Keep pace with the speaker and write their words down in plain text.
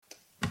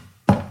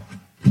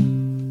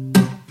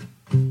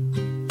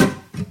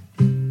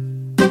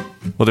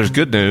Well, there's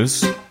good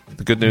news.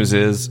 The good news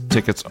is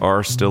tickets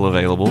are still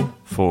available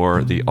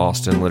for the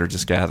Austin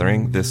Liturgist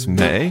Gathering this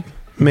May.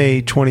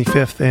 May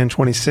 25th and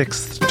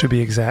 26th, to be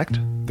exact.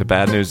 The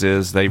bad news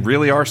is they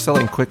really are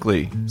selling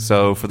quickly.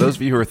 So for those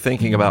of you who are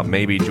thinking about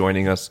maybe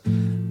joining us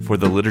for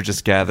the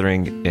Liturgist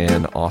Gathering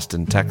in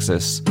Austin,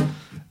 Texas,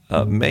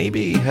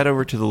 maybe head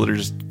over to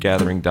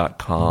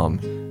theliturgistgathering.com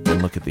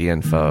and look at the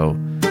info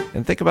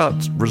and think about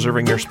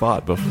reserving your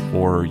spot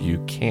before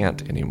you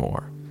can't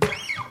anymore.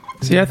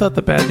 See, I thought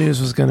the bad news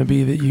was going to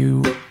be that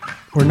you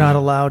were not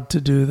allowed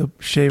to do the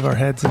shave our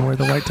heads and wear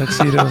the white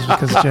tuxedos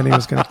because Jenny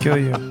was going to kill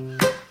you.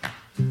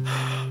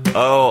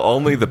 Oh,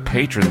 only the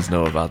patrons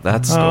know about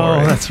that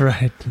story. Oh, that's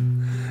right.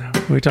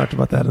 We talked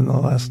about that in the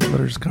last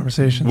liturgist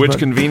conversation. Which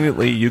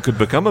conveniently you could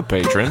become a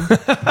patron.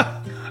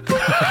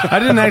 I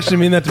didn't actually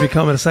mean that to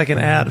become a second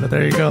ad, but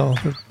there you go.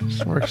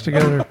 It works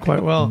together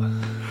quite well.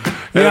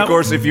 And of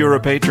course, if you were a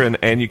patron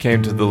and you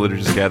came to the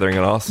Liturgist Gathering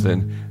in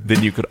Austin,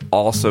 then you could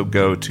also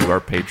go to our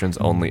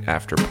patrons-only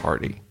after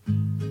party.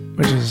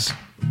 Which is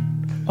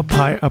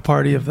a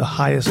party of the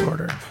highest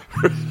order.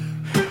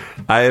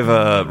 I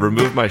have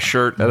removed my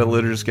shirt at a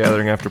Liturgist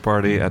Gathering after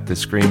party at the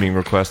screaming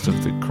request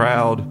of the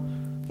crowd.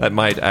 That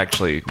might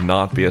actually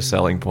not be a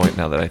selling point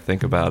now that I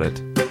think about it.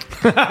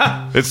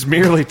 It's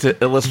merely to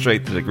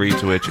illustrate the degree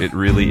to which it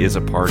really is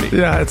a party.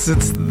 Yeah, it's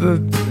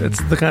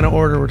the kind of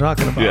order we're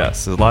talking about.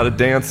 Yes, there's a lot of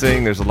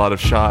dancing, there's a lot of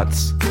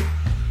shots.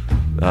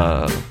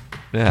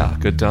 Yeah,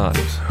 good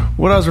times.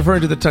 What I was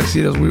referring to the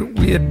tuxedos,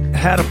 we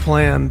had a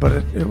plan,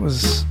 but it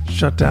was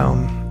shut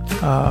down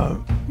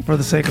for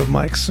the sake of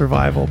Mike's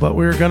survival. But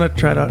we were going to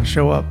try to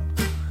show up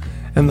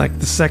and like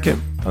the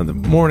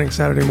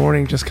Saturday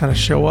morning, just kind of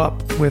show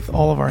up with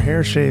all of our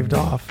hair shaved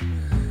off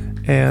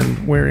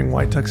and wearing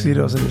white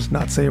tuxedos and just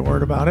not say a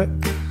word about it.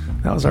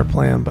 That was our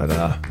plan, but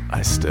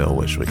I still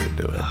wish we could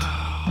do it.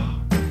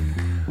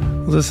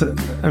 Listen,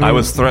 I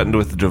was threatened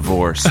with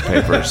divorce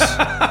papers.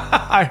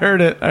 I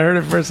heard it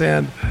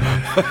firsthand.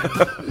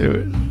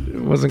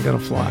 It wasn't gonna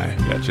fly.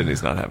 Yeah,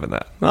 Jenny's not having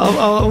that.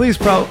 I'll at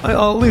least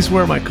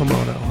wear my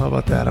kimono. How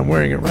about that? I'm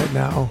wearing it right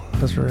now.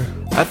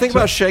 I think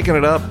about shaking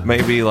it up,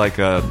 maybe like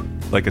a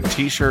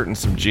t-shirt and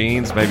some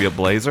jeans, maybe a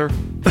blazer.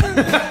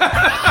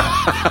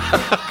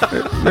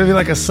 Maybe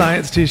like a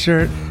science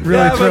t-shirt.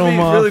 Really throw them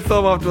off. Really throw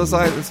them off to a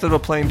science instead of a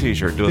plain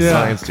t-shirt. Do a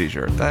science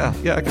t-shirt.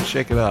 Yeah, I can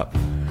shake it up.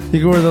 You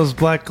can wear those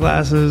black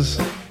glasses.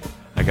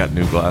 I got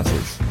new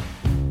glasses.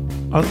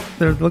 Oh,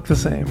 they look the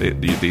same.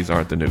 These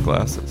aren't the new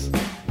glasses.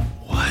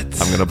 What?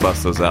 I'm going to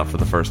bust those out for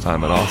the first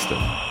time in Austin.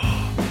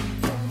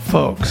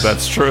 Folks.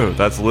 That's true.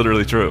 That's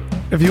literally true.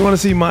 If you want to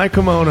see my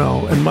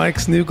kimono and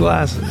Mike's new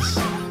glasses...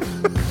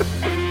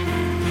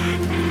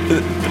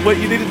 What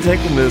you need to take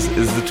from this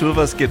is the two of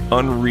us get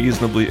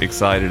unreasonably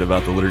excited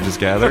about the Liturgist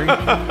Gathering.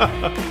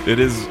 It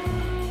is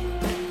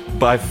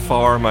by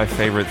far my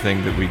favorite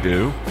thing that we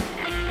do.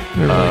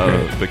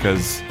 Really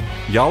because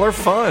y'all are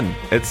fun.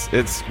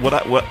 It's what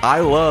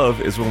I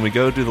love is when we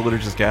go do the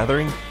Liturgist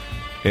Gathering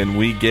and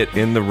we get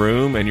in the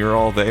room and you're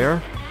all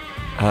there.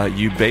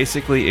 You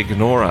basically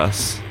ignore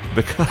us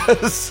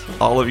because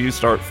all of you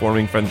start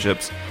forming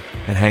friendships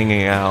and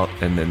hanging out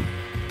and then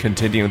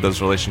continuing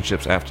those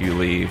relationships after you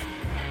leave.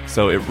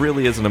 So it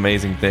really is an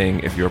amazing thing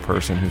if you're a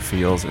person who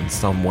feels in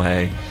some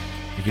way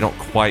if you don't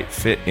quite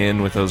fit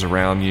in with those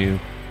around you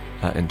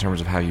in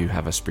terms of how you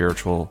have a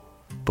spiritual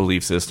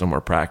belief system or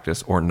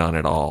practice or none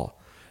at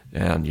all.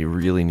 And you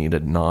really need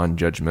a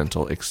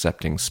non-judgmental,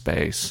 accepting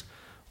space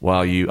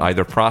while you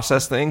either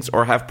process things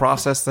or have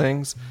processed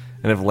things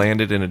and have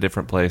landed in a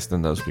different place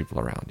than those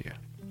people around you.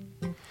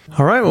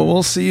 All right, well,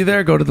 we'll see you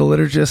there. Go to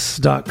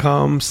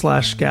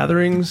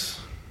theliturgists.com/gatherings.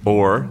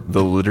 Or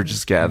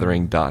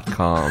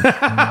theliturgistgathering.com.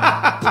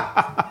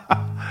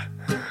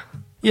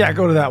 Yeah,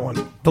 go to that one.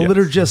 The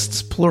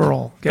Liturgists,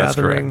 plural, gathering. That's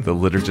correct. The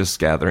Liturgists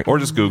Gathering. Or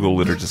just Google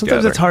Liturgist Sometimes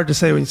Gathering. it's hard to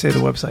say when you say the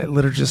website.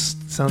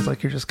 Liturgist sounds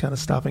like you're just kind of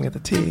stopping at the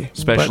T.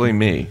 Especially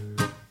me.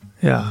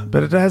 Yeah,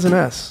 but it has an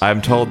S.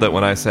 I'm told that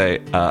when I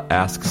say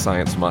Ask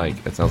Science Mike,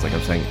 it sounds like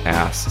I'm saying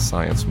Ass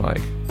Science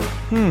Mike.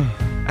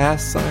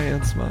 Ass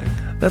Science Mike.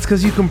 That's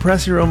because you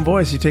compress your own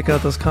voice. You take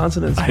out those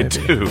consonants. I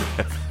do.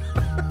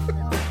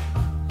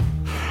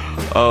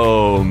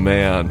 Oh,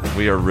 man.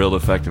 We are real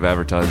effective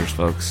advertisers,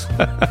 folks.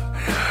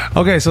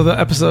 Okay, so the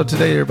episode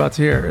today you're about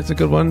to hear, it's a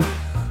good one.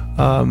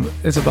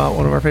 It's about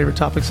one of our favorite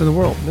topics in the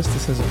world,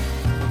 mysticism.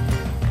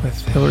 With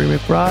Hillary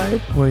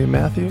McBride, William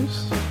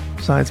Matthews,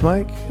 Science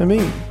Mike, and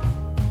me,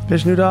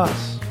 Vishnu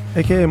Das,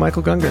 a.k.a.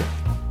 Michael Gunger.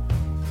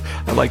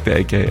 I like the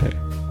a.k.a.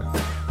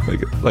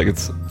 Like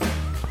it's...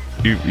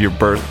 your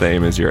birth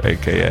name is your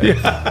a.k.a. Yeah.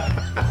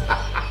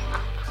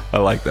 I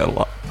like that a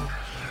lot.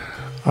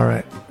 All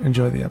right.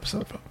 Enjoy the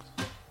episode, folks.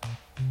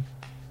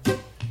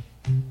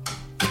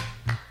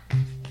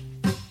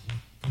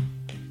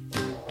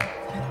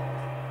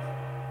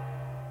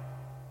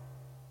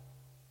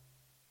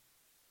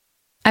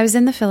 I was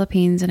in the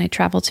Philippines and I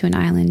traveled to an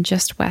island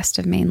just west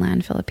of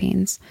mainland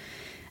Philippines,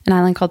 an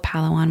island called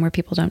Palawan where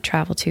people don't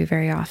travel to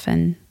very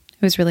often.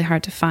 It was really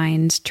hard to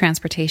find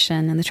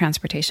transportation, and the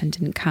transportation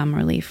didn't come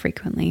or leave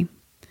frequently.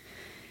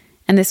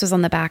 And this was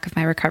on the back of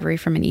my recovery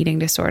from an eating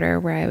disorder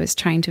where I was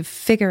trying to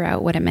figure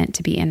out what it meant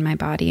to be in my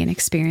body and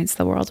experience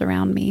the world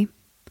around me.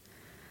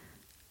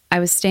 I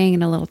was staying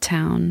in a little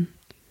town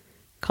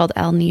called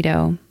El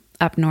Nido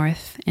up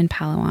north in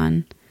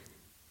Palawan,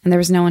 and there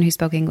was no one who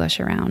spoke English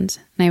around.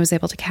 And I was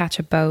able to catch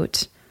a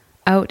boat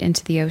out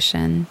into the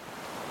ocean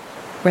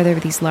where there were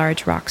these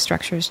large rock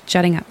structures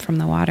jutting up from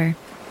the water.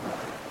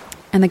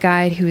 And the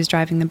guide who was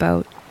driving the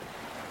boat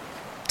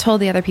told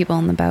the other people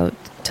in the boat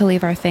to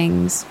leave our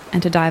things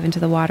and to dive into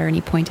the water, and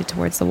he pointed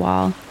towards the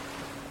wall.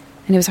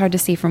 And it was hard to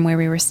see from where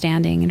we were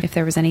standing and if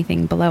there was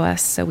anything below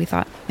us, so we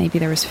thought maybe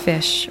there was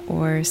fish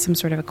or some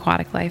sort of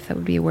aquatic life that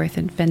would be worth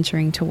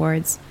venturing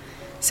towards.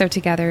 So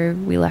together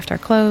we left our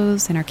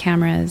clothes and our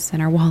cameras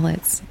and our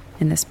wallets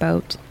in this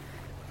boat,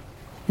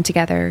 and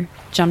together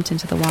jumped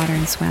into the water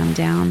and swam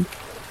down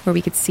where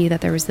we could see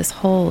that there was this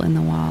hole in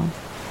the wall.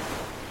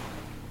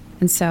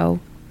 And so,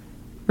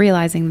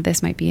 realizing that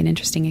this might be an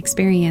interesting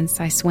experience,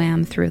 I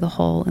swam through the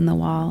hole in the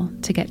wall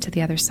to get to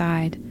the other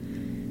side,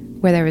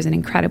 where there was an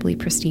incredibly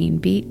pristine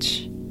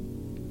beach,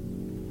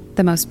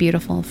 the most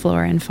beautiful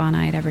flora and fauna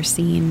I'd ever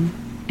seen,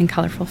 and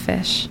colorful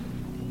fish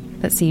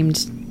that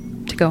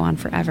seemed to go on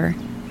forever.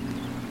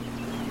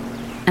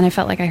 And I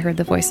felt like I heard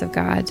the voice of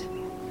God.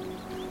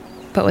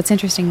 But what's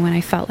interesting, when I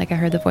felt like I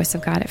heard the voice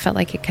of God, it felt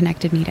like it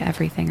connected me to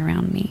everything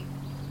around me.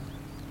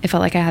 It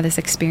felt like I had this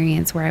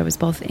experience where I was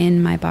both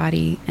in my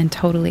body and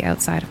totally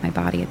outside of my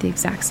body at the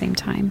exact same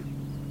time.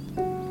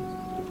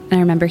 And I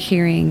remember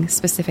hearing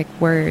specific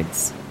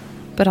words,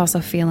 but also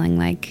feeling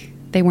like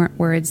they weren't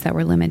words that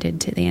were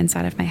limited to the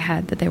inside of my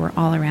head, that they were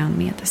all around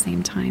me at the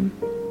same time.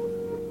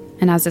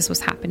 And as this was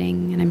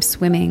happening, and I'm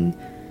swimming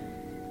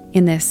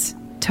in this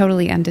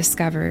totally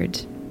undiscovered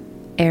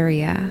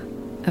area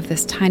of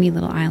this tiny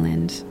little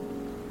island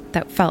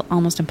that felt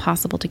almost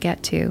impossible to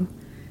get to,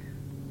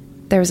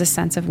 there was a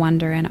sense of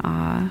wonder and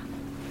awe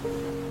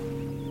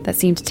that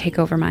seemed to take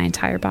over my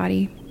entire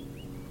body.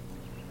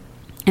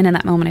 And in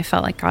that moment, I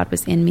felt like God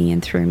was in me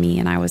and through me,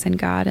 and I was in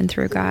God and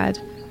through God,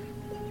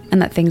 and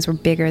that things were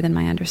bigger than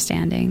my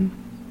understanding.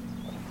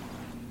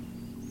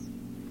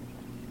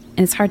 And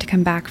it's hard to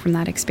come back from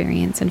that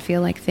experience and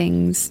feel like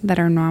things that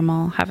are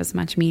normal have as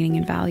much meaning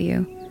and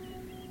value.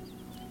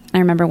 I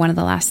remember one of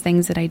the last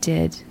things that I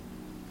did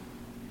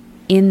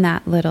in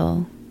that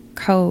little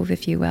cove,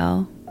 if you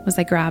will, was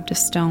I grabbed a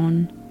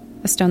stone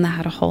that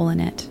had a hole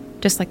in it,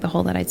 just like the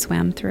hole that I'd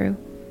swam through.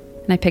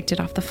 And I picked it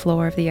off the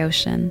floor of the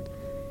ocean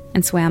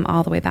and swam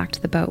all the way back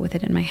to the boat with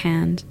it in my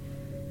hand,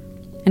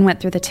 and went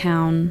through the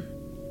town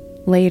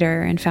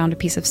later and found a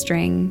piece of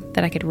string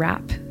that I could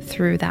wrap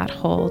through that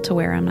hole to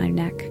wear on my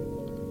neck.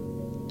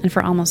 And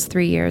for almost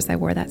 3 years, I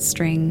wore that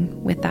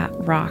string with that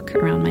rock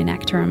around my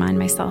neck to remind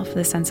myself of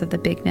the sense of the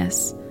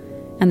bigness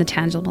and the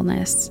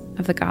tangibleness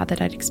of the God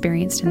that I'd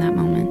experienced in that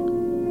moment.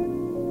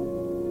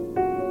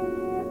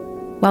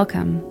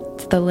 Welcome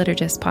to the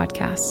Liturgist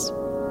Podcast.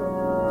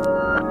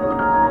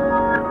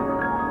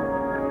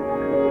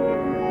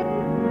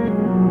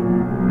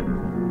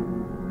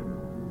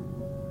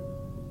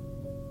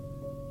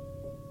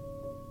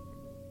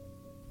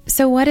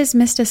 So what is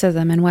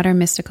mysticism, and what are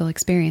mystical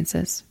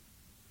experiences?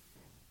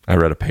 I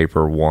read a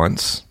paper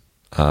once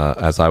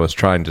as I was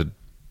trying to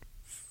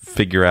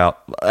figure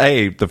out,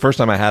 the first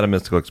time I had a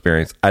mystical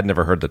experience, I'd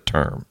never heard the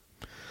term.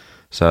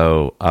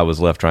 So I was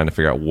left trying to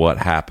figure out what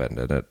happened.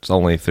 And it's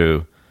only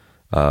through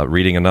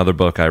reading another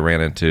book I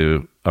ran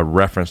into a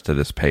reference to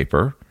this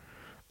paper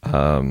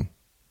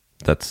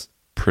that's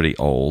pretty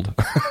old.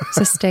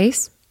 So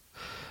Stace?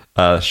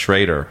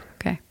 Schrader.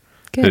 Okay,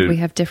 good. We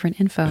have different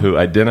info. Who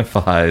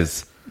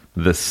identifies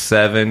the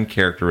 7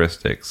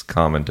 characteristics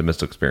common to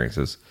mystical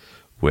experiences,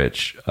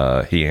 which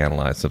he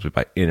analyzed simply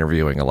by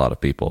interviewing a lot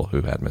of people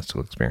who had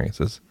mystical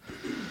experiences.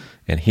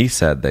 And he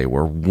said they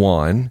were: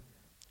 1,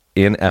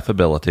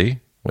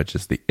 ineffability, which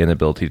is the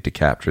inability to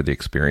capture the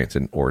experience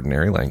in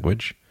ordinary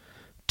language;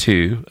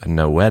 2, a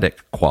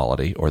noetic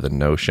quality, or the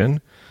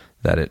notion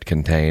that it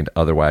contained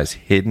otherwise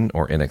hidden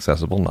or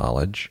inaccessible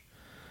knowledge;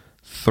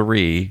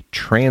 3,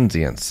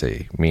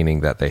 transiency,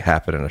 meaning that they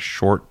happen in a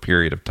short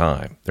period of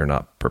time. They're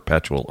not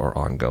perpetual or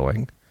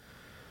ongoing.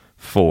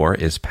 4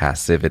 is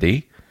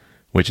passivity,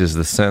 which is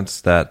the sense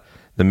that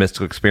the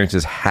mystical experience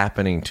is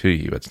happening to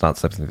you. It's not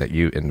something that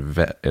you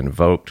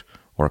invoked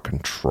or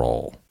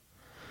control.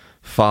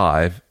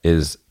 5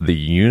 is the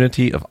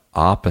unity of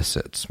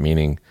opposites,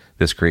 meaning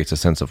this creates a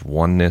sense of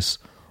oneness,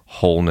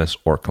 wholeness,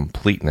 or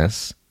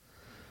completeness.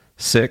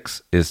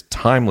 6 is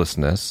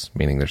timelessness,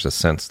 meaning there's a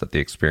sense that the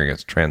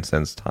experience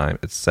transcends time.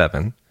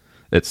 Transcends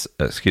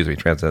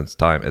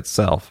time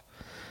itself.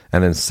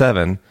 And then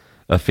 7,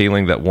 a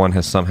feeling that one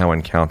has somehow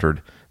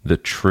encountered the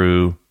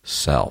true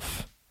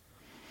self.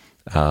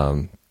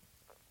 And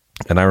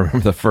I remember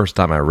the first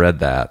time I read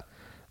that,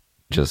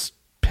 just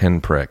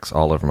pinpricks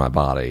all over my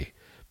body,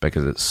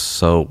 because it's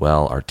so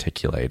well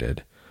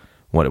articulated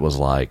what it was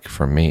like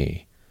for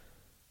me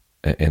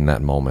in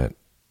that moment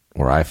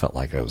where I felt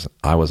like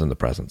I was in the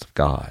presence of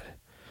God.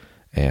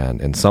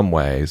 And in some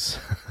ways,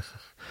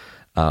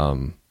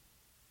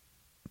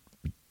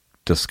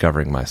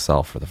 discovering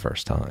myself for the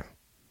first time.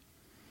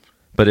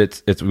 But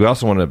it's we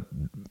also want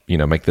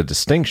to, make the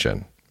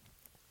distinction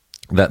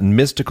that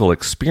mystical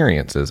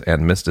experiences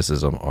and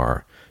mysticism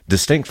are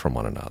distinct from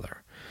one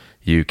another.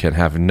 You can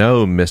have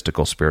no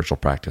mystical spiritual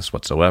practice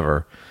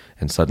whatsoever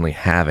and suddenly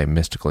have a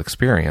mystical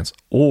experience,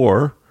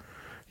 or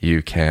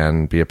you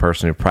can be a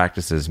person who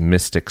practices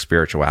mystic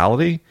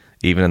spirituality,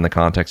 even in the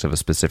context of a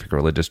specific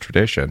religious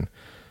tradition,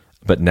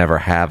 but never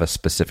have a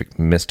specific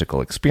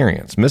mystical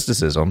experience.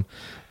 Mysticism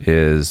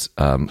is,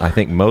 I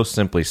think most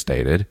simply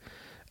stated,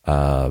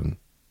 a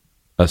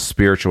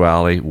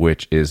spirituality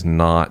which is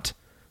not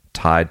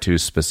tied to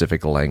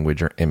specific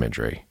language or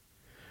imagery,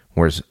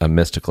 whereas a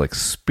mystical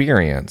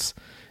experience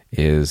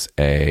is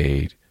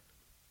a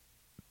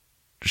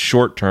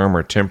short-term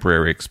or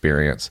temporary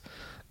experience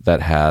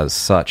that has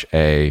such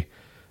a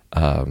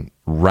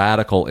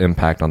radical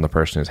impact on the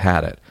person who's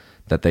had it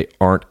that they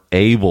aren't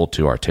able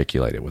to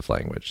articulate it with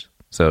language.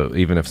 So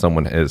even if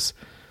someone is,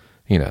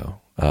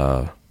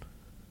 a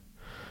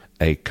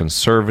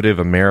conservative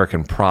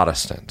American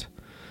Protestant,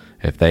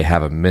 if they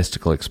have a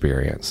mystical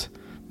experience,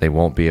 they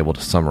won't be able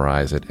to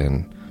summarize it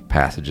in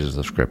passages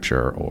of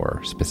Scripture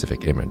or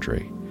specific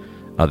imagery,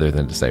 other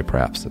than to say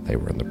perhaps that they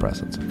were in the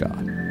presence of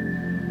God.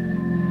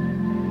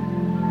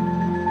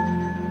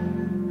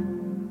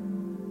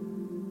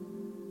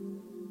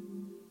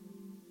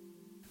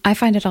 I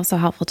find it also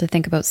helpful to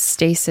think about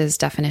Stace's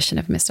definition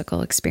of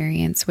mystical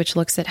experience, which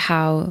looks at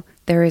how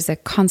there is a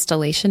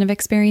constellation of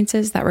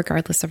experiences that,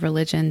 regardless of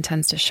religion,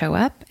 tends to show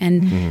up.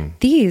 And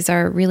these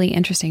are really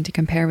interesting to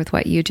compare with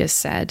what you just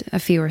said. A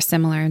few are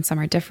similar and some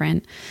are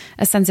different.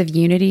 A sense of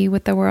unity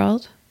with the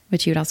world,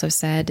 which you'd also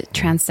said,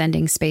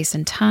 transcending space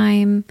and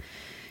time,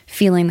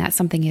 feeling that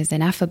something is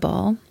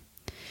ineffable.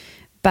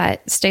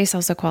 But Stace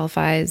also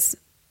qualifies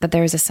that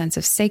there is a sense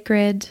of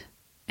sacred,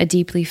 a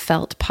deeply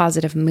felt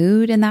positive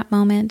mood in that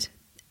moment,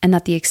 and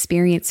that the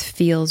experience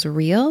feels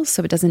real.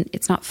 So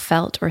it's not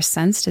felt or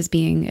sensed as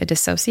being a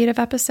dissociative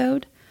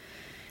episode,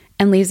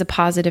 and leaves a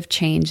positive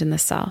change in the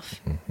self,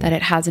 that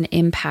it has an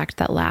impact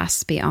that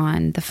lasts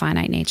beyond the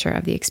finite nature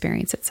of the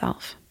experience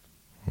itself.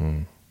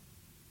 And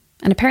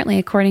apparently,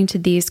 according to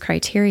these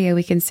criteria,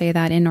 we can say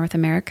that in North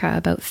America,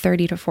 about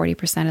 30 to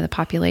 40% of the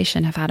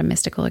population have had a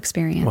mystical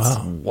experience.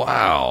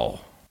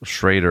 Wow.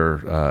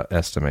 Schrader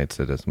estimates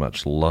it as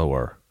much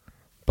lower.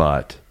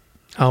 But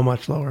how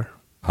much lower?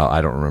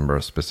 I don't remember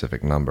a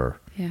specific number.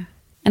 Yeah.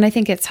 And I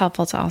think it's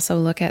helpful to also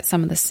look at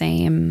some of the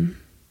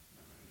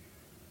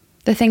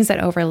things that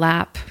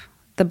overlap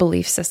the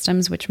belief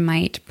systems which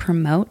might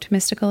promote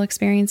mystical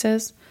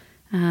experiences.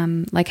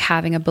 Like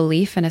having a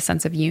belief and a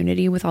sense of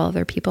unity with all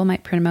other people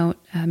might promote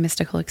a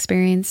mystical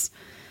experience.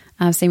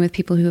 Same with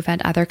people who have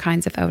had other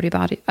kinds of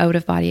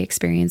out-of-body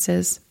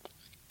experiences.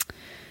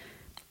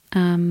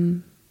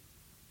 But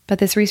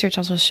this research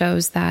also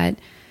shows that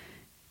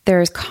there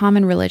is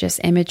common religious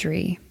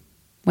imagery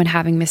when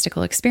having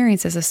mystical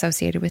experiences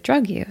associated with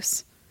drug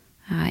use.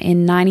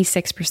 In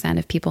 96%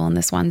 of people in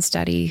this one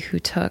study who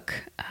took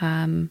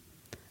a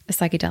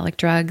psychedelic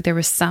drug, there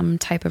was some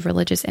type of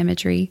religious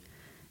imagery.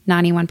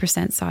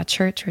 91% saw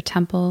church or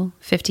temple,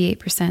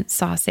 58%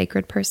 saw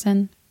sacred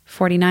person,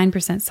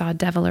 49% saw a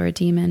devil or a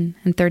demon,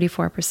 and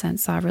 34%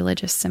 saw a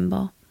religious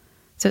symbol.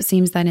 So it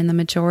seems that in the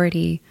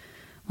majority,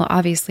 well,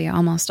 obviously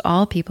almost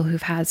all people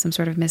who've had some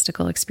sort of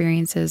mystical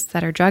experiences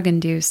that are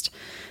drug-induced,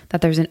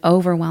 that there's an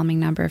overwhelming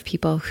number of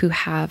people who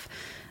have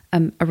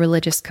a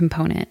religious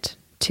component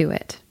to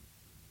it.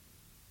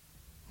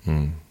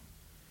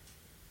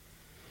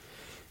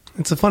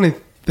 It's a funny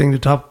thing to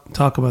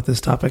talk about this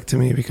topic to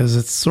me, because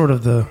it's sort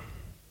of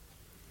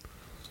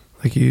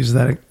like you used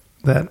that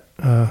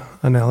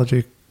analogy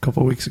a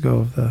couple of weeks ago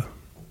of the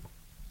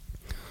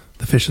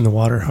fish in the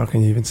water. How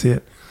can you even see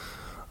it?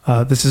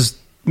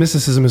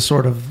 Mysticism is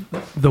sort of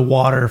the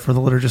water for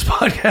the Liturgist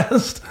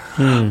podcast.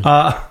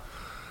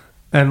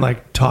 And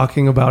like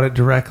talking about it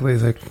directly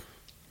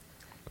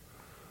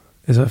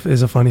is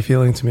a funny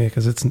feeling to me,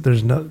 because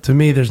there's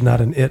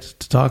not an it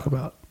to talk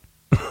about.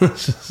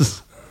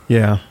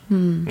 Yeah.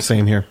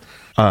 Same here.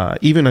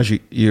 Even as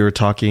you're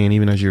talking, and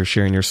even as you're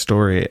sharing your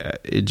story,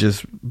 it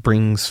just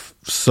brings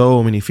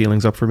so many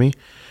feelings up for me.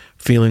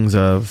 Feelings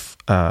of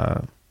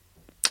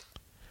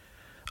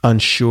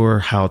unsure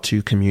how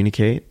to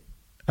communicate.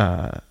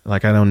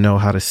 Like I don't know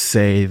how to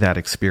say that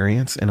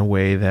experience in a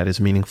way that is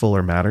meaningful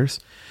or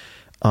matters,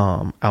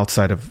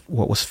 outside of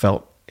what was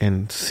felt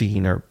and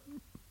seen, or,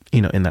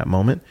 in that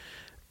moment.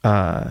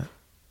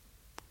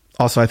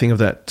 Also, I think of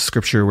that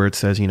scripture where it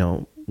says,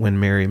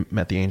 when Mary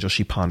met the angel,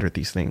 she pondered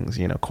these things,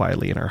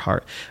 quietly in her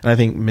heart. And I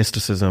think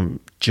mysticism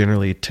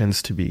generally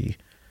tends to be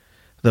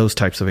those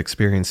types of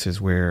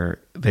experiences where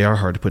they are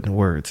hard to put into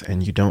words,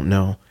 and you don't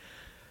know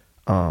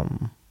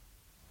how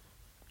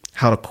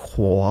to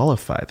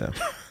qualify them.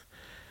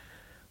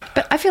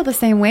 But I feel the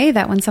same way,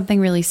 that when something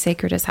really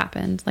sacred has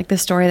happened, like the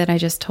story that I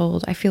just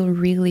told, I feel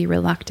really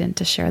reluctant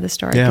to share the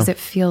story, because it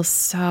feels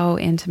so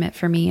intimate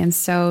for me and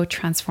so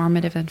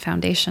transformative and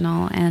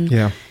foundational.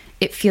 And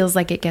it feels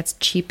like it gets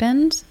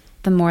cheapened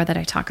the more that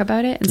I talk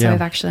about it. And so Yeah.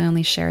 I've actually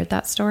only shared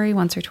that story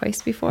once or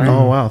twice before.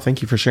 Oh, wow.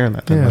 Thank you for sharing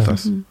that then with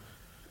us. Mm-hmm.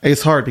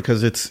 It's hard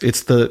because it's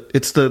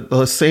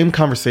the same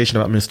conversation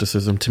about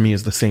mysticism to me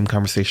is the same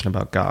conversation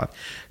about God.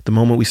 The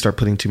moment we start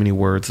putting too many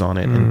words on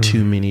it and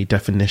too many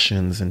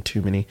definitions and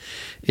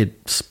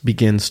it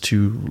begins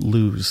to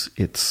lose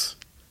its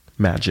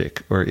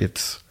magic or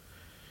its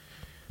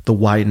the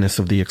wideness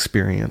of the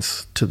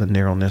experience to the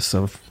narrowness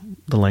of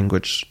the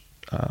language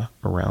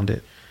around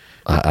it.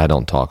 I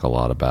don't talk a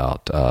lot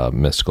about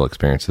mystical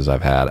experiences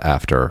I've had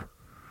after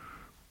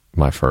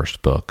my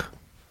first book.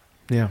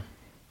 Yeah.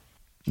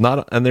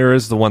 And there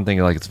is the one thing,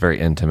 like, it's very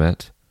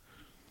intimate,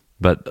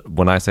 but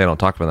when I say I don't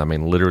talk about that, I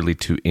mean literally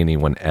to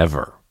anyone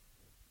ever,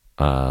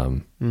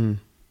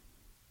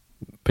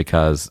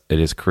 because it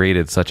has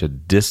created such a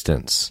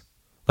distance.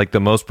 Like, the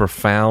most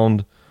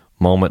profound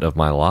moment of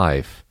my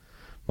life,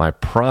 my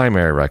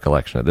primary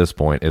recollection at this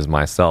point is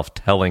myself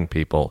telling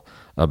people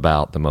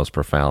about the most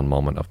profound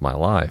moment of my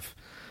life.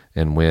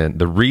 And when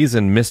the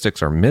reason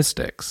mystics are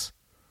mystics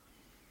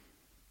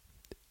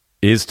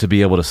is to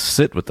be able to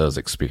sit with those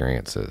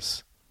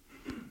experiences.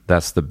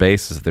 That's the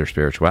basis of their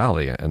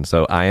spirituality. And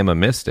so I am a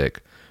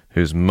mystic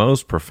whose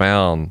most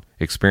profound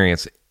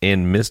experience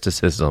in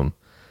mysticism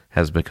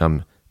has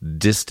become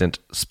distant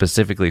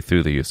specifically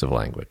through the use of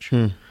language.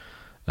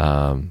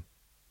 When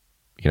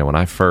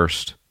I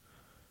first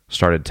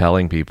started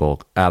telling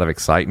people out of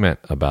excitement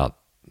about,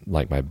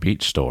 like, my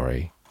beach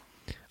story,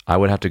 I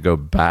would have to go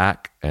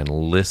back and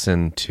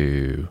listen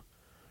to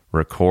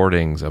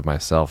recordings of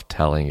myself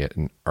telling it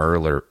in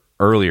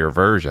earlier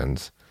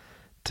versions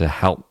to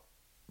help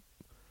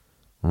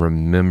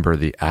remember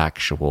the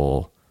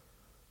actual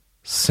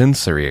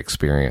sensory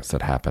experience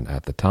that happened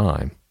at the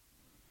time.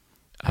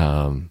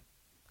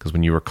 Because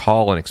when you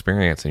recall an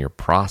experience and you're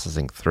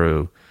processing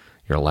through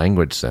your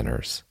language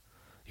centers,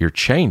 you're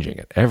changing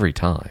it every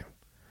time.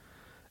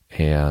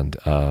 And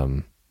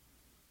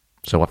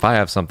so if I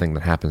have something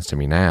that happens to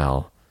me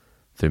now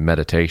through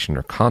meditation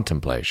or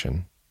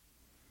contemplation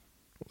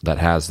that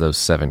has those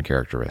 7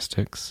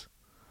 characteristics,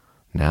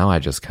 now I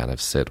just kind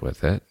of sit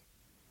with it,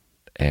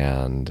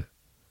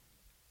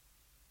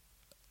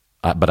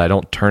 but I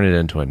don't turn it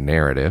into a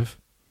narrative,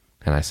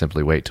 and I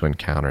simply wait to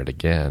encounter it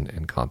again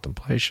in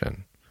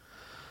contemplation.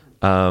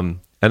 And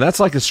that's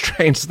like a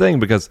strange thing,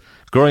 because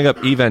growing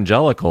up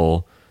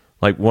evangelical,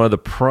 like, one of the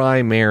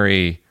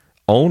primary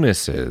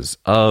onuses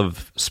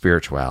of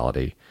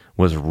spirituality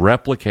was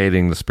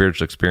replicating the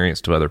spiritual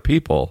experience to other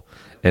people,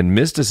 and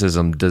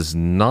mysticism does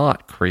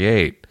not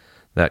create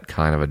that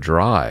kind of a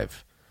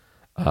drive.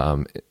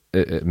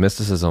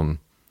 Mysticism,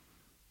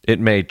 it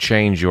may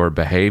change your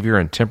behavior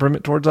and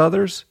temperament towards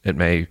others. It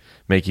may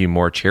make you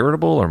more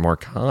charitable or more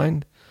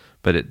kind,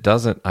 but it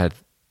doesn't, at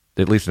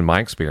least in my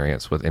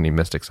experience with any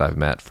mystics I've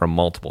met from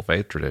multiple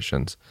faith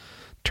traditions,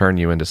 turn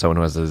you into someone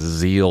who has a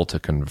zeal to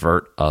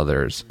convert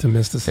others To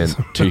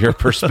mysticism. to your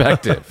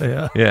perspective.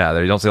 Yeah.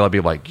 You don't see a lot of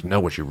people like, you know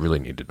what you really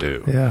need to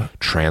do? Yeah.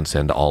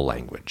 Transcend all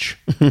language.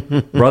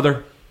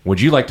 Brother, would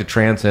you like to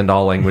transcend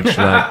all language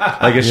tonight?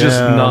 Like, it's just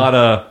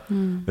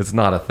it's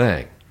not a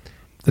thing.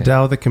 The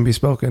Tao that can be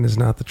spoken is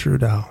not the true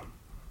Tao.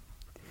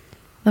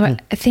 I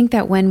think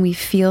that when we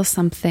feel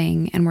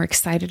something and we're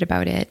excited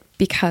about it,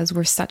 because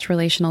we're such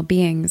relational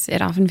beings,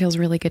 it often feels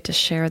really good to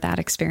share that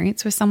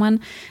experience with someone.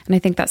 And I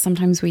think that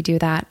sometimes we do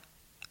that,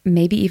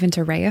 maybe even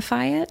to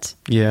reify it.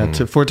 Yeah,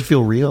 for it to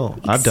feel real.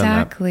 I've done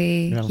that.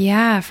 Exactly.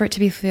 Yeah, for it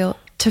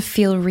to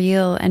feel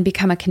real and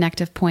become a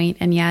connective point.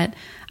 And yet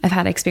I've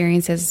had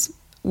experiences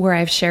where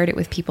I've shared it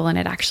with people and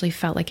it actually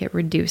felt like it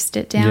reduced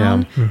it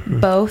down,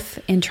 both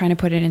in trying to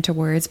put it into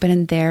words, but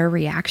in their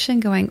reaction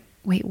going,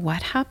 wait,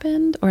 what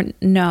happened? Or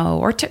no,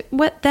 or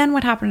what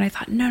happened? And I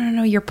thought,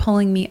 no, you're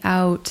pulling me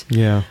out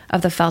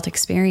of the felt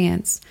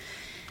experience.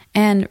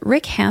 And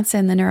Rick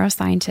Hansen, the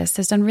neuroscientist,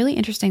 has done really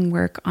interesting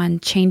work on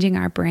changing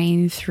our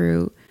brain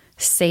through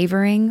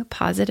savoring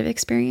positive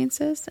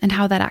experiences and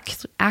how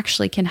that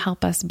actually can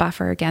help us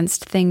buffer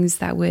against things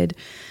that would,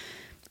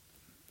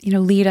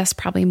 lead us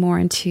probably more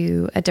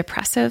into a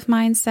depressive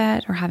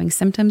mindset or having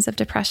symptoms of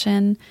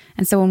depression.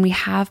 And so when we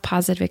have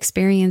positive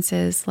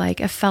experiences, like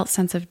a felt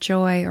sense of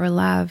joy or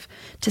love,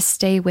 to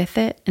stay with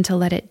it and to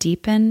let it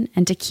deepen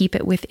and to keep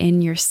it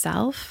within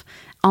yourself,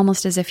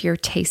 almost as if you're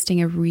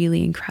tasting a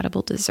really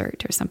incredible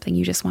dessert or something.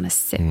 You just want to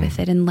sit with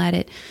it and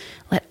let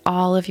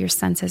all of your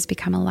senses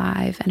become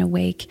alive and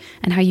awake,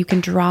 and how you can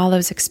draw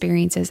those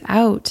experiences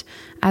out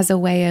as a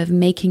way of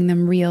making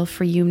them real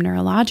for you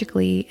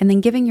neurologically, and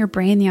then giving your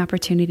brain the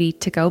opportunity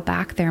to go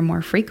back there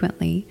more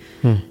frequently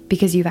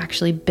because you've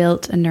actually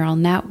built a neural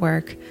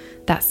network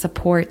that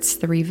supports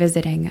the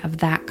revisiting of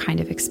that kind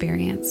of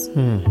experience.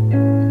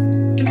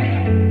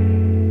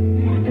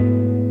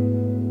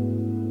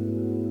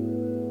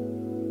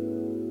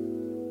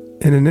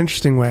 In an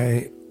interesting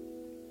way,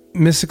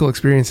 mystical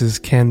experiences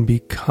can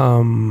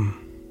become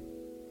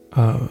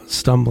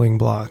stumbling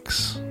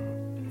blocks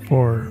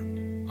for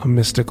a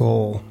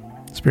mystical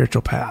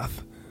spiritual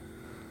path,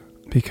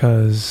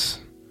 because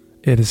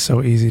it is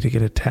so easy to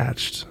get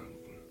attached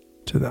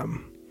to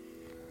them.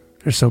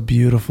 They're so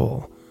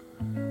beautiful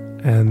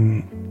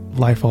and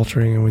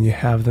life-altering, and when you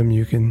have them,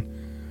 you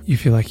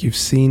feel like you've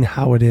seen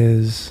how it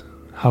is.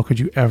 How could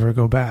you ever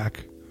go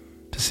back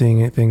to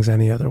seeing things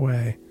any other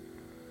way?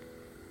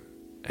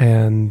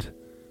 And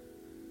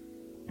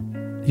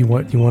you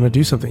want to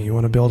do something. You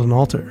want to build an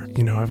altar.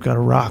 I've got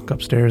a rock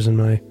upstairs in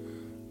my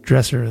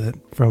dresser that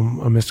from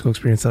a mystical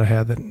experience that I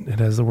had that it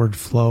has the word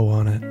flow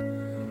on it.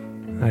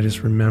 And I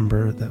just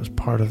remember that was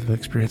part of the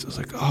experience. It was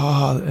like,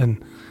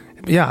 and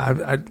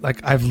yeah,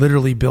 I've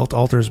literally built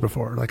altars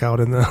before, like out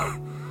in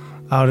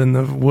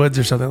the woods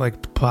or something,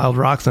 like piled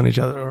rocks on each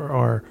other,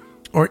 or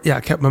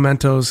kept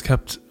mementos,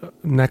 kept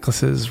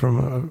necklaces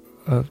from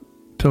a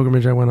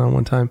pilgrimage I went on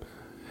one time.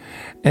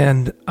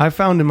 And I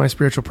found in my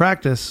spiritual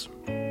practice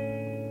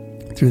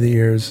through the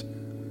years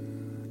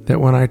that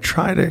when I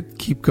try to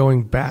keep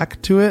going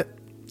back to it,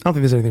 I don't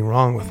think there's anything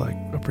wrong with like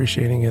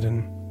appreciating it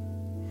and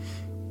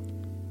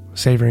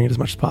savoring it as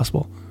much as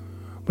possible.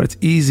 But it's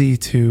easy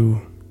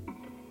to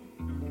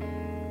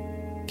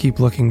keep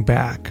looking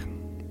back.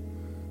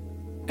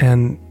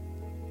 And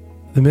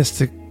the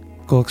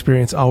mystical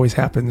experience always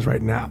happens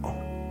right now.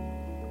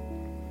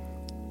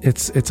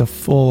 It's a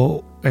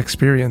full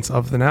experience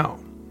of the now.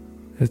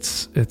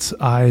 It's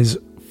eyes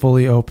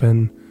fully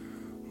open,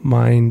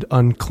 mind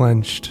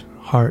unclenched,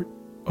 heart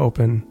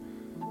open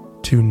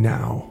to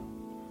now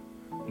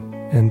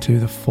and to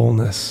the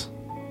fullness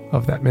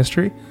of that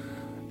mystery,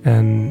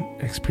 and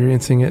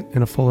experiencing it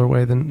in a fuller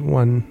way than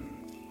one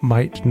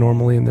might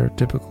normally in their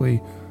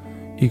typically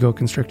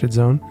ego-constricted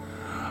zone.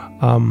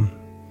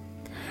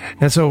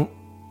 And so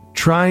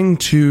trying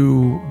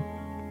to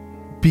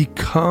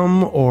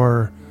become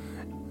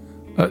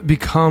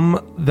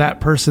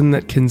that person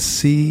that can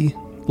see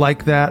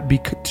like that,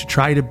 to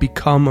try to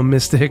become a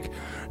mystic,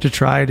 to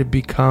try to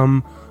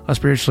become a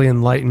spiritually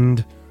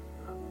enlightened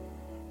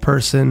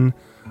person,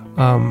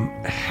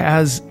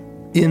 has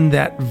in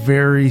that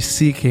very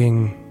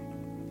seeking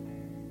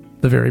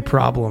the very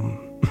problem.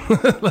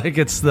 Like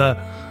it's the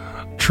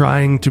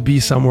trying to be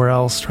somewhere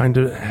else, trying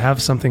to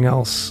have something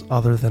else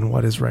other than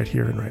what is right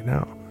here and right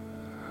now.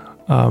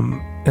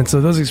 And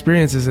so those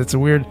experiences, it's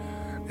weird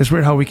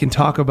how we can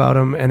talk about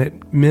them and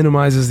it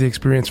minimizes the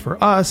experience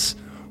for us,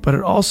 but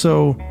it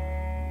also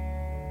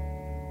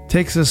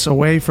takes us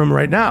away from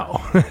right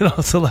now. It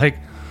also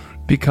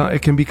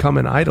it can become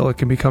an idol. It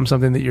can become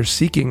something that you're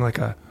seeking, like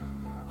a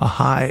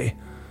high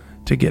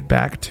to get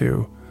back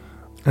to.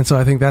 And so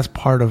I think that's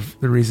part of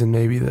the reason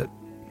maybe that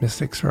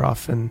mystics are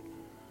often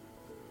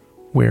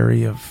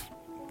wary of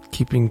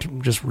keeping to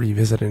just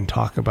revisit and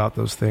talk about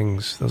those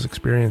things, those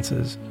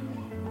experiences.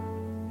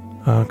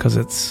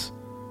 Because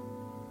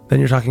then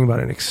you're talking about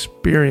an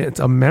experience,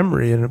 a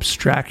memory, an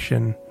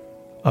abstraction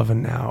of a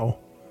now,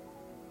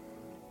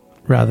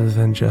 rather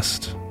than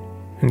just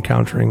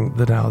encountering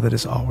the now that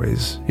is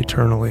always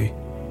eternally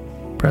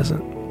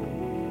present.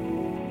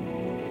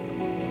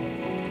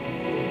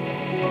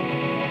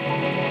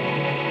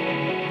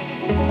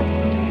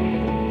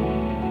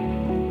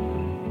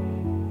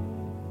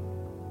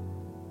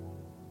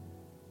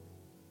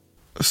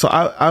 So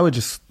I would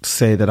just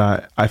say that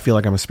I feel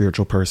like I'm a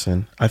spiritual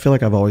person. I feel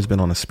like I've always been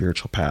on a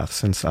spiritual path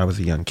since I was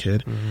a young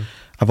kid. Mm-hmm.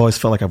 I've always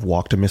felt like I've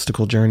walked a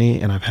mystical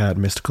journey and I've had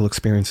mystical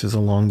experiences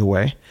along the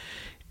way.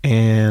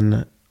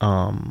 And,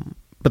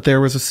 but there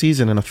was a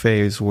season and a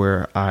phase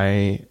where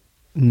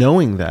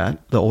knowing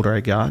that, the older I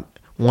got,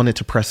 wanted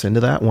to press into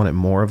that, wanted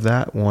more of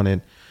that,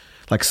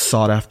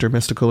 sought after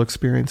mystical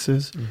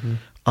experiences.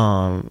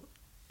 Mm-hmm.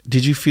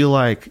 Did you feel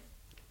like,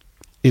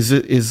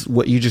 is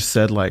what you just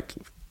said, like,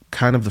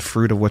 kind of the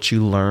fruit of what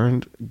you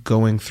learned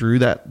going through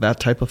that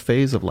type of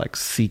phase of like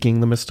seeking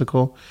the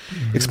mystical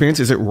experience?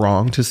 Is it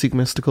wrong to seek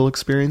mystical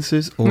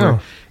experiences, or no.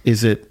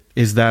 is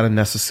that a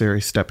necessary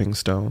stepping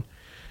stone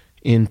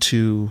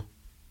into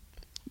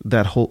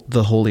that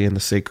the holy and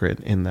the sacred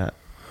in that?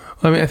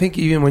 I mean, I think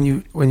even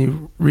when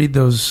you read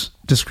those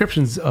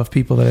descriptions of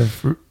people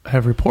that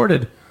have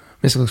reported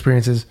mystical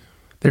experiences,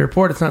 they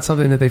report it's not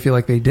something that they feel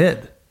like they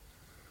did.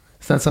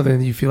 It's not something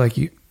that you feel like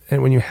you.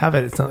 And when you have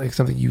it, it's not like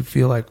something you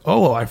feel like,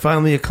 oh, I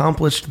finally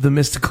accomplished the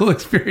mystical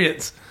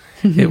experience.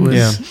 It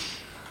was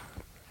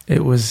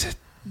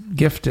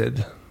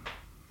gifted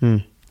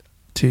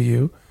to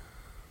you,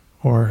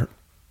 or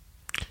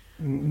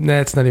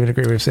that's not even a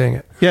great way of saying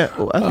it. Yeah,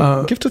 well,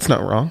 I think gifted's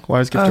not wrong.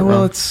 Why is gifted wrong?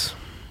 Well, it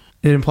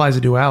implies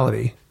a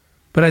duality.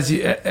 But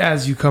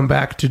as you come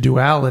back to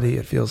duality,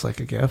 it feels like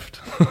a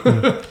gift.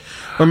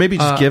 Or maybe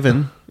just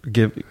given.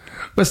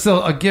 But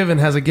still, a given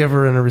has a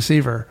giver and a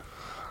receiver.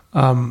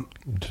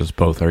 Just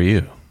both are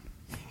you.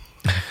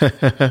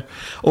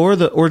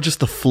 or just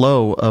the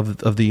flow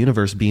of the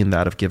universe being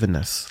that of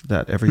givenness,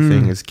 that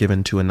everything is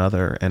given to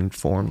another and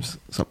forms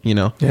some,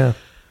 Yeah.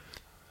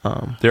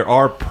 There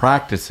are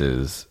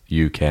practices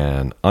you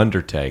can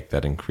undertake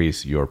that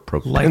increase your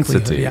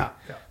propensity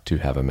to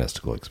have a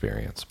mystical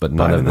experience, but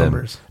none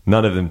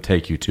of them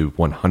take you to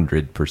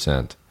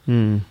 100%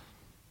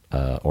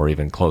 or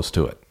even close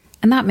to it.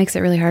 And that makes it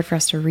really hard for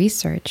us to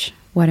research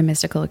what a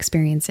mystical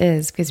experience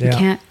is, because we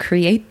can't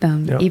create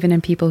them, even in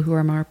people who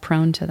are more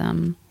prone to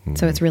them.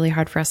 So it's really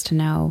hard for us to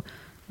know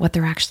what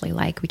they're actually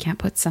like. We can't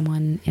put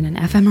someone in an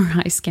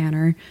fMRI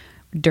scanner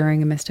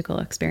during a mystical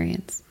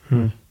experience.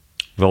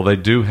 Well, they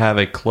do have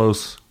a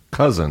close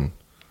cousin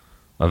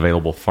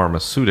available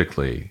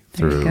pharmaceutically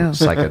through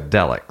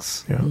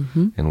psychedelics.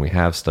 And we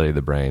have studied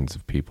the brains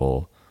of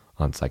people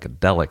on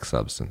psychedelic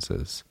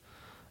substances.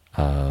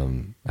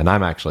 And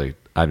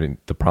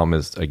the problem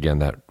is, again,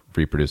 that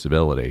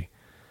reproducibility.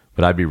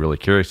 But I'd be really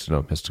curious to know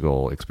if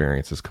mystical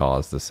experiences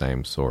cause the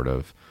same sort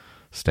of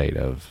state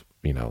of,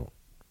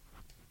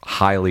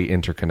 highly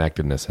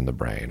interconnectedness in the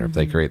brain, or if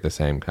they create the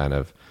same kind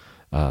of,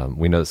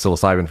 we know that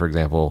psilocybin, for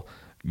example,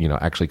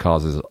 actually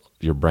causes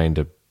your brain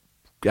to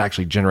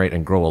actually generate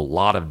and grow a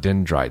lot of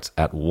dendrites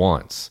at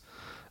once,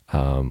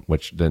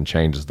 which then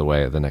changes the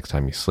way the next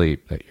time you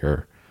sleep that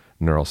your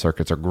neural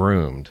circuits are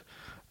groomed.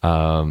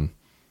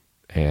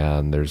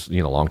 And there's,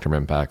 long-term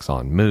impacts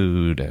on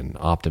mood and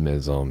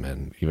optimism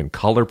and even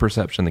color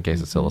perception in the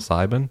case of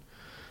psilocybin.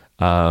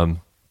 And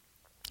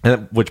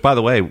which, by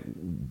the way,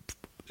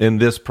 in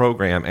this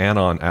program and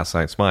on Ask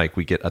Science Mike,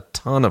 we get a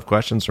ton of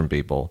questions from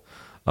people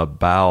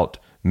about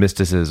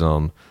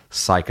mysticism,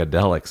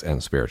 psychedelics,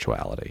 and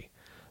spirituality.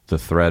 The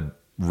thread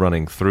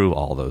running through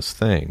all those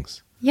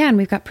things. Yeah, and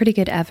we've got pretty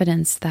good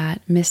evidence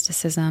that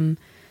mysticism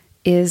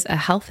is a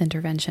health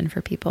intervention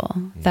for people,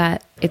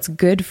 that it's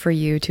good for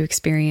you to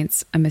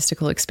experience a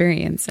mystical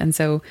experience. And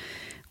so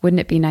wouldn't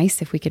it be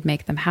nice if we could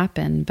make them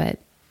happen? But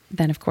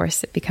then, of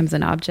course, it becomes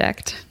an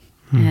object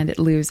and it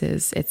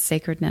loses its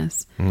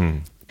sacredness.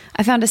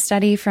 I found a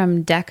study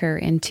from Decker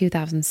in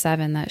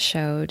 2007 that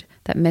showed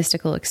that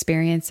mystical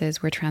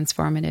experiences were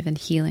transformative and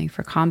healing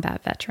for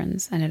combat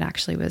veterans, and it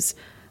actually was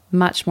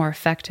much more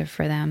effective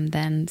for them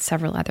than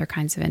several other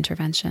kinds of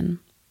intervention.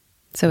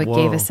 So it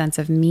gave a sense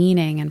of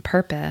meaning and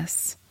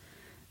purpose.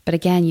 But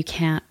again, you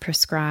can't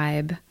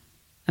prescribe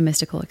a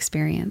mystical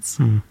experience.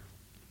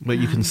 But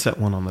you can set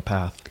one on the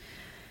path.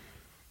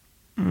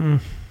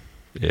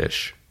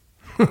 Ish.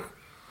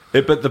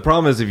 But the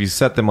problem is if you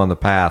set them on the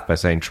path by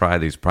saying, try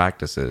these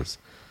practices,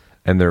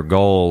 and their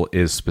goal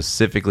is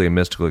specifically a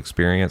mystical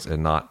experience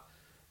and not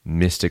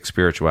mystic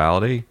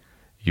spirituality,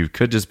 you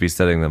could just be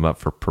setting them up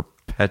for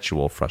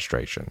perpetual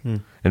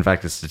frustration. In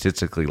fact, it's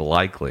statistically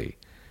likely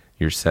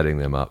you're setting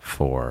them up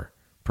for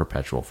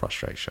perpetual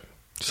frustration.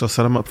 So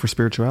set them up for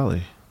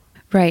spirituality.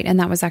 Right. And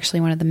that was actually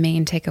one of the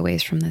main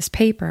takeaways from this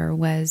paper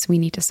was we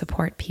need to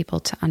support people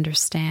to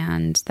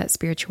understand that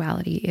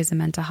spirituality is a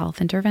mental health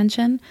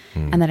intervention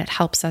and that it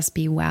helps us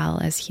be well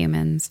as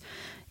humans,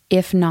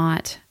 if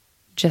not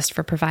just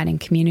for providing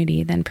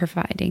community, then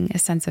providing a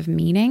sense of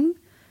meaning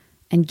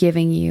and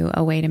giving you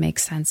a way to make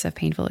sense of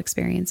painful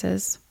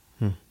experiences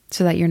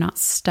so that you're not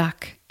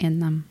stuck in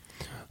them.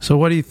 So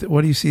what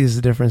do you see as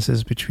the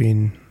differences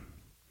between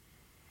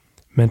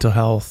mental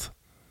health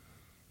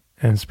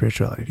and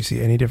spirituality? Do you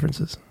see any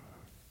differences?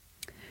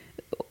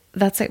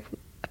 That's a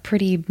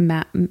pretty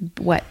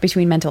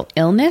between mental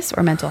illness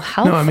or mental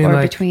health? No, I mean, or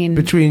like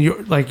between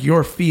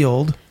your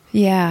field,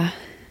 of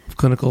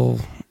clinical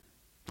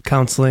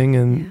counseling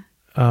and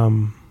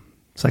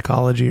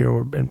psychology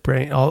and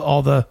brain,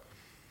 all the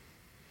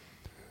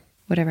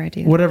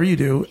whatever you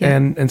do,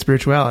 and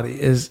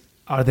spirituality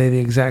are they the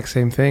exact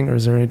same thing, or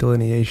is there any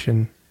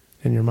delineation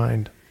in your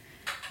mind?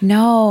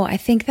 No, I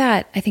think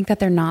that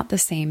they're not the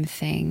same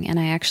thing. And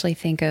I actually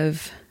think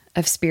of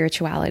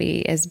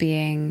spirituality as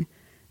being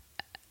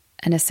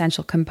an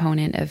essential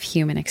component of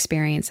human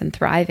experience and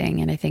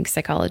thriving. And I think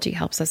psychology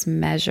helps us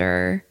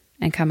measure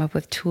and come up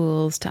with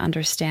tools to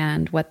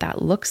understand what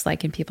that looks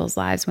like in people's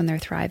lives when they're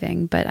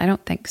thriving. But I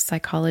don't think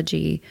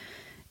psychology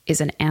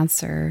is an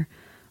answer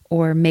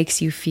or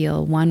makes you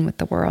feel one with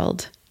the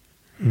world.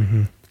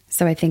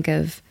 So I think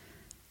of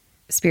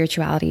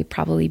spirituality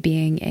probably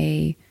being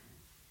a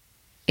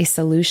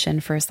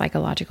solution for a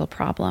psychological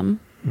problem.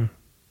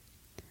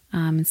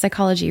 And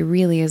psychology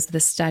really is the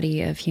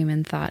study of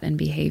human thought and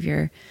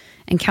behavior.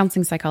 And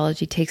counseling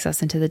psychology takes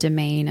us into the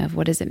domain of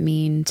what does it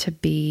mean to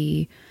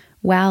be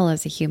well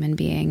as a human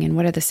being, and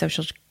what are the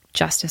social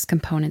justice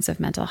components of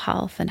mental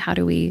health, and how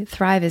do we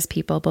thrive as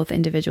people, both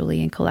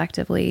individually and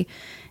collectively.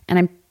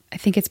 And I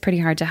think it's pretty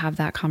hard to have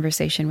that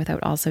conversation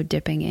without also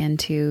dipping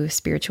into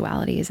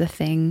spirituality as a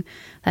thing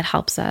that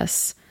helps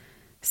us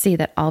see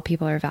that all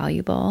people are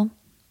valuable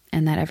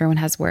and that everyone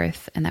has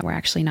worth and that we're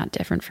actually not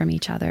different from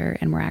each other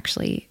and we're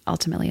actually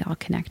ultimately all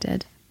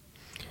connected.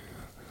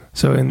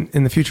 So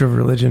in the future of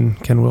religion,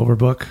 Ken Wilber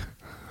book.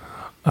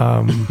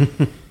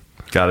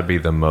 Got to be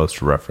the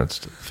most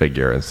referenced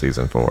figure in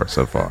season 4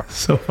 so far.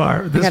 So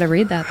far. I got to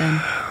read that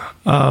then.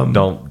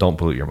 Don't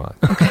pollute your mind.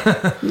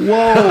 Okay.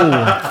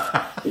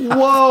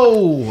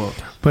 Whoa.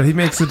 But he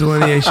makes the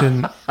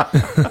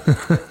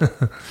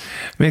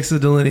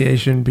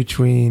delineation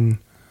between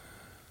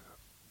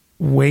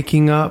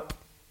waking up,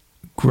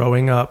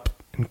 growing up,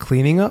 and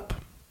cleaning up.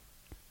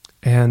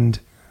 And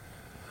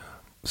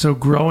so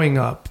growing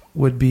up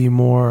would be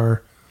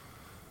more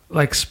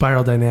like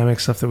spiral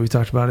dynamic stuff that we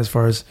talked about as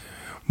far as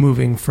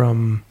moving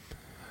from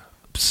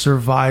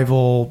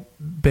survival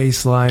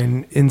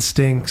baseline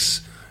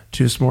instincts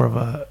to just more of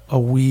a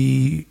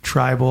we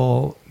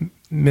tribal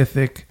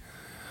mythic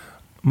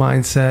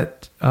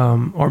mindset,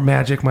 or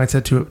magic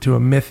mindset, to a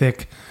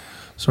mythic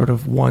sort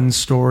of one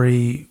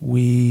story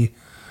we,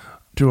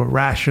 to a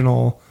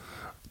rational,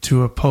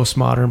 to a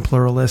postmodern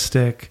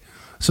pluralistic.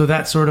 So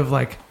that sort of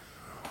like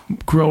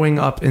growing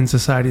up in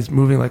society is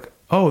moving like,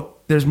 oh,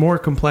 there's more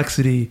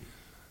complexity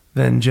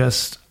than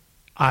just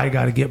I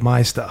got to get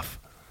my stuff.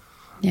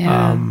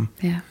 Yeah.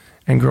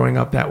 And growing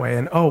up that way.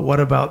 And, oh, what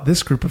about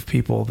this group of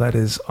people that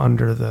is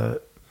under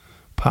the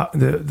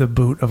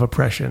boot of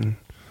oppression?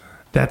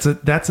 That's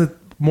a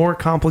more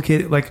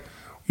complicated, like,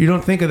 you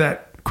don't think of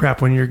that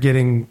crap when you're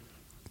getting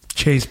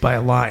chased by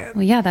a lion.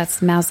 Well, yeah, that's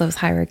Maslow's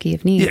hierarchy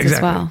of needs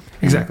as well.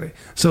 Yeah. Exactly.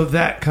 So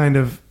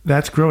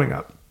that's growing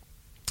up.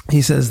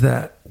 He says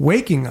that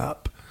waking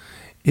up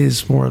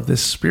is more of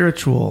this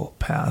spiritual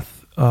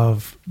path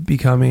of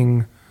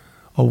becoming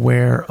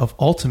aware of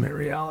ultimate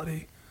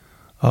reality,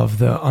 of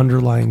the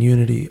underlying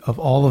unity of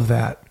all of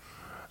that.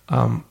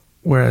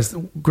 Whereas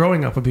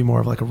growing up would be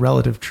more of like a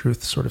relative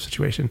truth sort of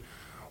situation.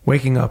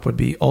 Waking up would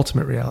be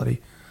ultimate reality.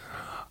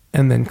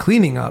 And then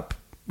cleaning up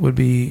would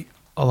be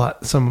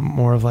some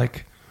more of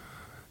like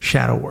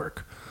shadow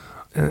work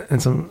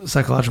and some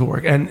psychological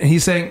work. And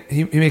he's saying,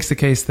 he makes the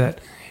case that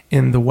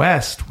in the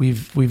West,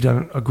 we've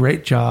done a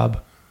great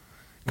job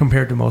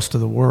compared to most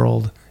of the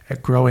world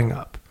at growing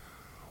up.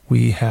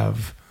 We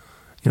have,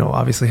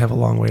 obviously have a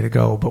long way to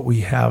go, but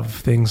we have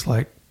things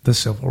like the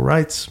civil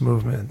rights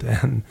movement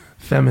and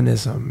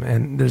feminism,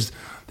 and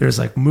there's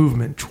like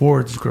movement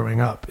towards growing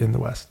up in the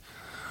West,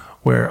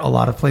 where a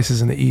lot of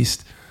places in the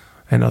East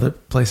and other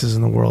places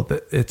in the world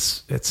that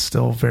it's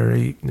still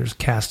there's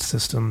caste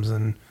systems,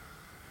 and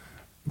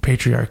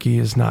patriarchy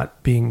is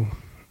not being,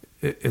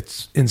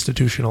 it's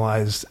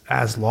institutionalized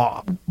as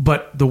law.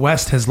 But the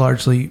West has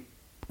largely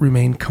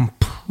remained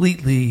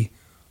completely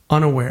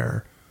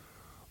unaware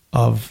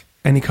of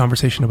any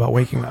conversation about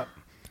waking up.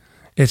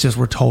 It's just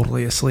we're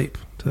totally asleep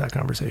to that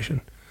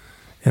conversation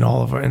in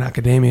all of in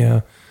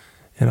academia,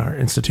 in our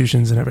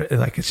institutions, and everything.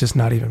 Like it's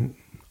not even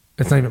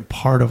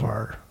part of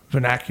our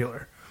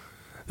vernacular.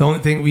 The only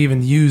thing we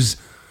even use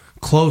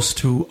close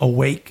to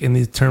awake in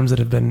the terms that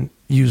have been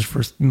used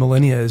for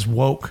millennia is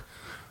woke,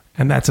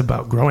 and that's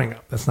about growing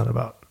up. That's not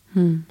about.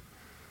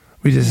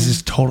 It's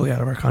just totally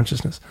out of our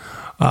consciousness.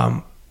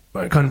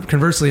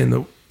 Conversely, in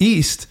the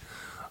East,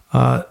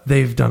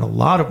 they've done a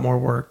lot of more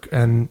work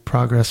and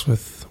progress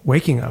with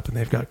waking up, and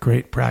they've got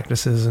great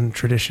practices and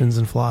traditions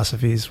and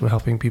philosophies for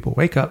helping people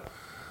wake up,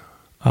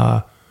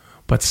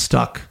 but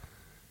stuck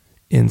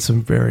in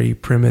some very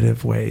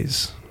primitive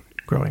ways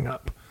growing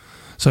up.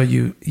 So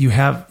you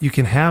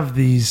can have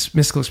these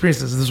mystical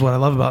experiences. This is what I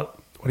love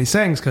about what he's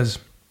saying, is because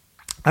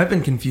I've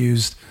been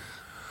confused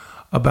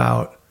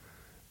about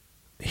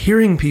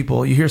hearing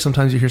people.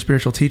 Sometimes you hear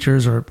spiritual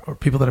teachers or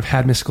people that have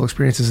had mystical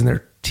experiences, and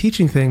they're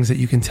teaching things that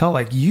you can tell,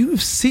 like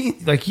you've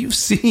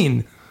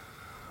seen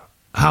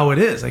how it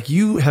is. Like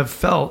you have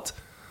felt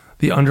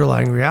the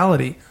underlying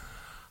reality.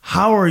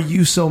 How are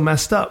you so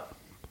messed up?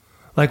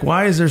 Like,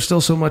 why is there still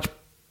so much?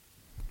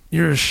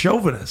 You're a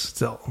chauvinist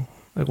still.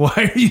 Like, why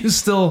are you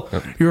still?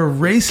 You're a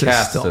racist.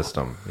 Caste still.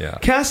 system. Yeah.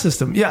 Caste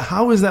system. Yeah.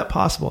 How is that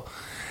possible?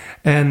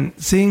 And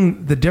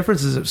seeing the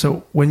differences.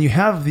 So when you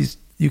have these,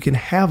 you can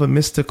have a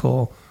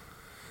mystical,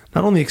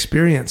 not only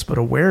experience, but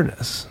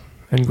awareness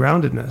and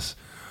groundedness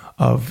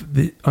of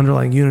the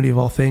underlying unity of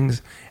all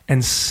things,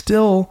 and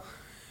still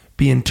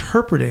be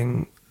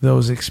interpreting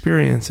those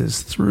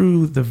experiences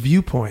through the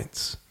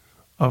viewpoints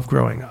of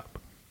growing up.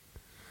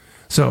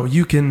 So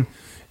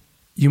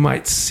you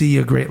might see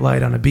a great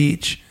light on a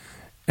beach,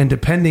 and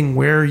depending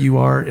where you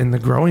are in the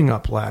growing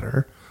up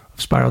ladder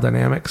of spiral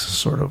dynamics,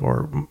 sort of,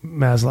 or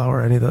Maslow,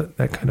 or any of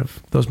that kind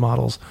of those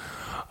models,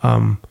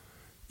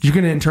 you're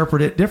going to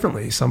interpret it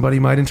differently. Somebody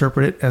might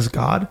interpret it as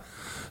God.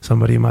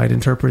 Somebody might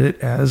interpret it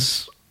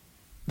as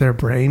their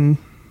brain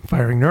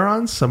firing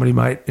neurons. Somebody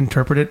might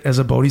interpret it as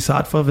a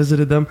bodhisattva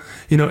visited them.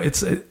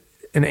 It's an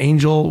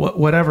angel,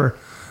 whatever,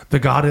 the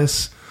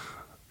goddess,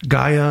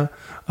 Gaia,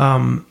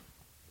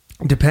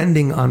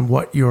 depending on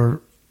what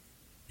your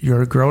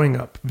growing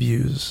up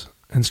views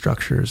and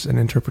structures and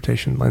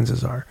interpretation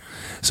lenses are.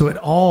 So it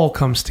all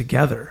comes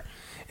together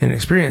in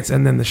experience.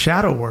 And then the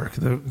shadow work,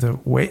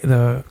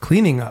 the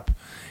cleaning up,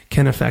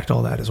 can affect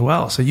all that as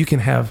well. So you can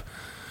have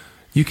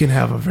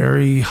a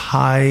very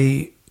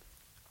high,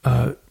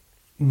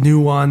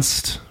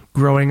 nuanced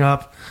growing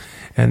up,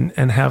 and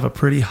have a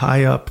pretty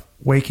high up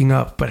waking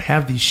up, but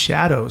have these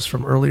shadows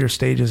from earlier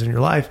stages in your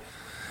life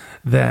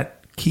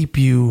that keep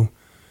you,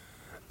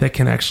 that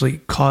can actually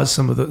cause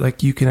some of the,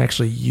 like you can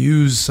actually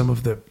use some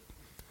of the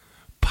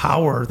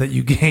power that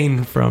you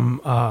gain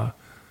from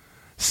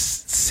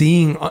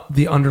seeing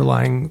the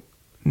underlying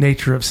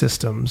nature of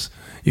systems.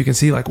 You can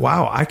see like,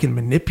 wow, I can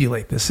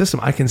manipulate this system.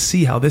 I can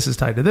see how this is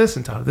tied to this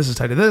and how this is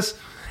tied to this,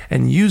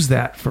 and use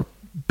that for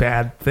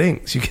bad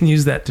things. You can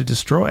use that to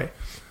destroy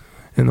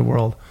in the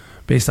world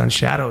based on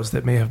shadows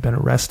that may have been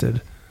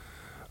arrested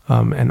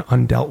and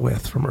undealt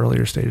with from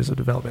earlier stages of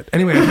development.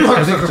 Anyway,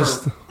 I think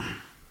just...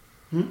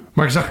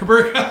 Mark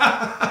Zuckerberg.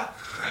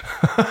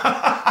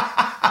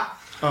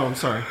 Oh, I'm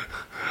sorry.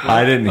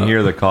 I didn't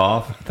hear the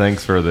cough.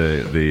 Thanks for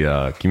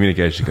the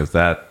communication, because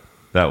that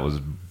was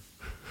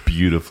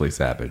beautifully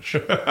savage.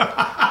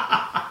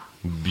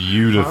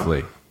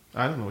 Beautifully.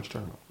 I don't know what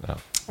you're talking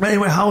about. No.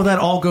 Anyway, how that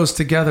all goes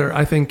together,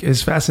 I think,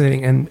 is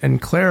fascinating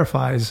and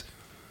clarifies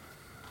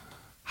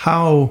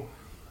how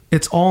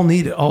it's all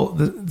needed. All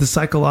the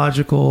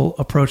psychological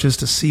approaches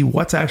to see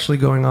what's actually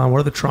going on. What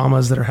are the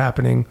traumas that are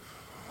happening?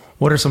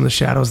 What are some of the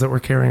shadows that we're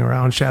carrying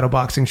around? Shadow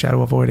boxing,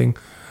 shadow avoiding.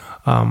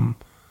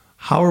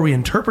 How are we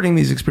interpreting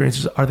these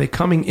experiences? Are they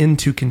coming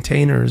into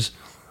containers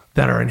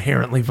that are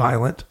inherently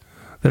violent,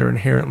 that are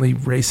inherently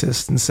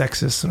racist and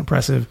sexist and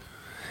oppressive?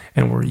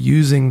 And we're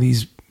using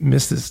these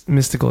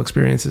mystical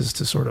experiences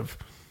to sort of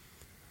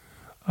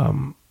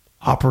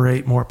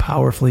operate more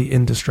powerfully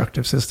in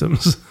destructive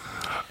systems.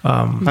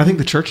 I think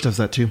the church does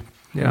that too.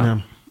 Yeah.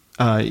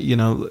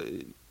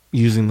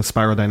 Using the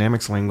spiral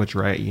dynamics language,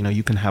 right?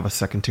 You can have a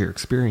second tier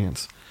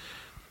experience,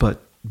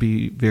 but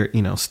be very,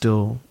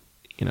 still,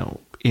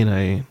 in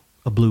a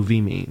blue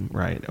V mean,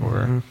 right?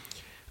 Or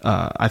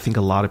I think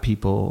a lot of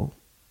people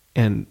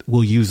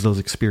will use those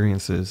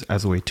experiences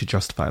as a way to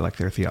justify like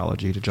their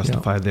theology, to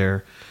justify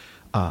their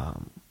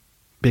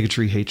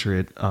bigotry,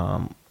 hatred,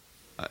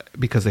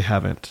 because they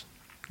haven't,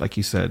 like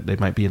you said, they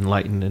might be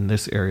enlightened in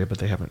this area, but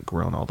they haven't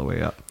grown all the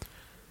way up.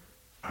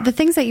 The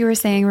things that you were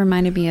saying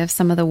reminded me of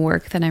some of the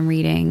work that I'm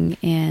reading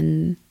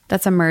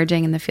that's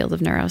emerging in the field of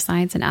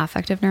neuroscience and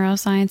affective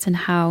neuroscience, and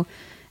how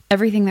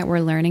everything that we're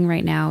learning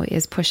right now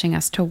is pushing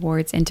us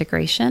towards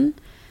integration,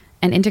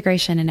 and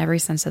integration in every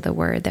sense of the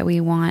word, that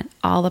we want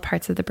all the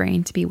parts of the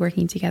brain to be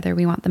working together.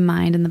 We want the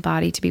mind and the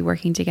body to be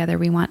working together.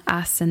 We want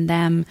us and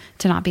them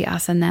to not be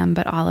us and them,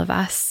 but all of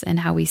us, and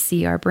how we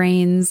see our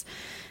brains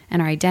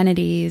and our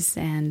identities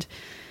and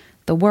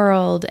the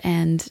world.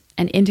 And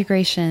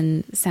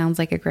integration sounds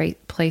like a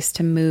great place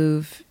to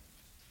move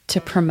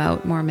to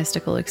promote more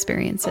mystical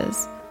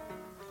experiences.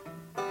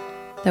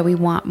 That we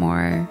want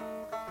more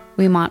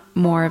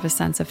of a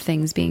sense of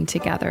things being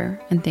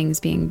together and things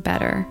being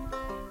better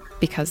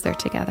because they're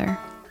together.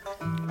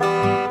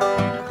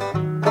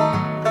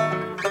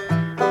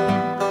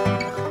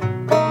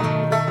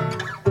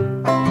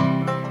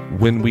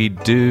 When we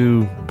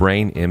do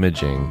brain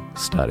imaging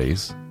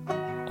studies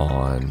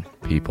on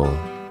people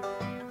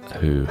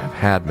who have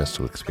had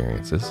mystical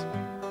experiences,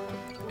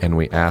 and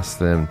we ask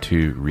them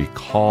to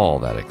recall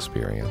that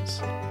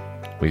experience,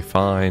 we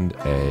find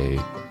a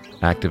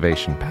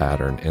activation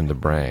pattern in the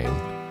brain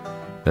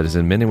that is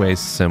in many ways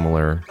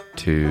similar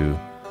to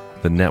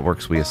the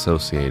networks we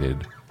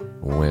associated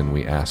when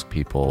we ask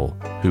people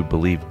who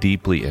believe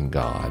deeply in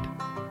God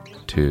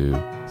to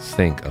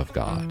think of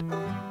God.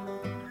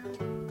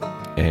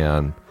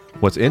 And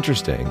what's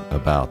interesting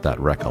about that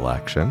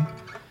recollection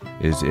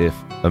is if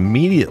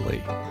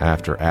immediately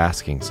after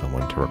asking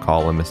someone to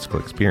recall a mystical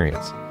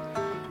experience,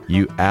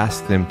 you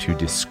ask them to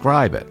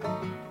describe it,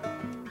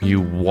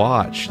 you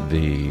watch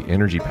the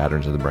energy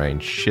patterns of the brain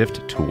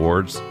shift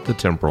towards the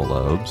temporal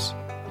lobes,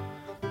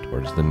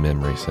 towards the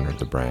memory center of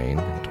the brain,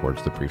 and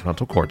towards the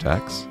prefrontal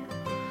cortex.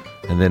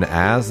 And then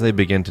as they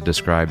begin to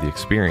describe the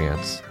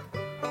experience,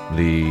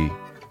 the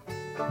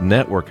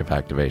network of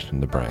activation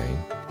in the brain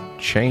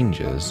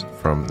changes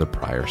from the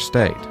prior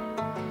state.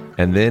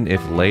 And then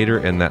if later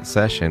in that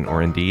session,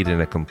 or indeed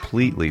in a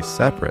completely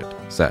separate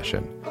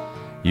session,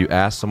 you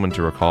ask someone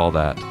to recall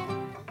that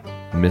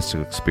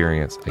mystical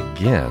experience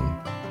again,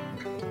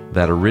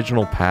 that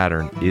original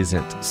pattern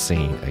isn't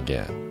seen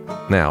again.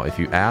 Now, if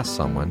you ask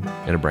someone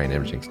in a brain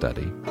imaging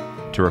study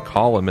to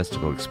recall a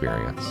mystical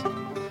experience,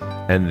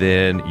 and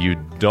then you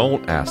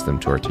don't ask them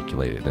to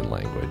articulate it in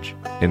language,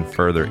 in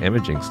further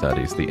imaging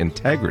studies, the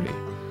integrity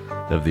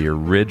of the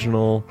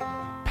original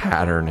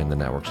pattern in the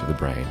networks of the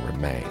brain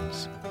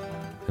remains.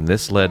 And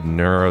this led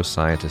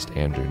neuroscientist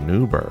Andrew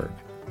Newberg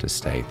to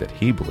state that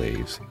he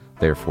believes,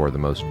 therefore, the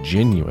most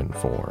genuine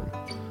form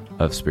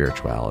of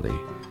spirituality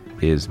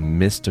is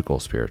mystical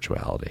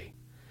spirituality,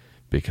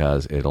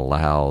 because it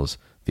allows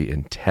the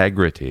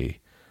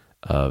integrity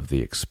of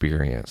the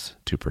experience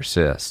to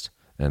persist,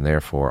 and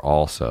therefore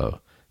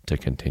also to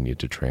continue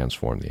to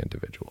transform the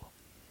individual.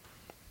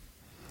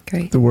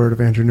 Great. The word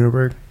of Andrew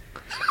Newberg.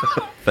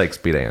 Thanks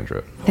be to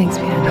Andrew. Thanks,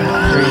 Andrew.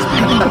 Praise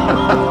be.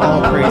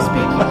 All praise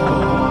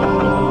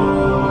be.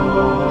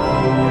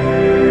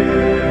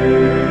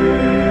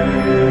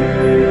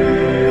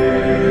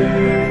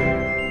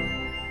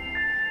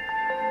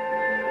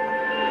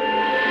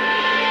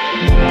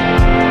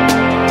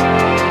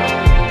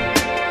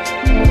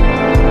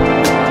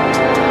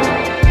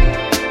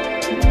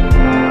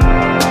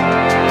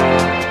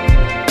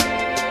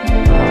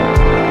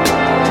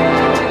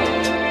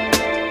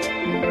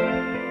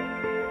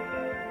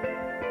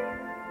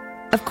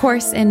 Of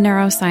course, in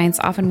neuroscience,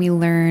 often we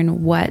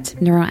learn what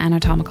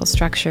neuroanatomical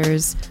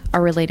structures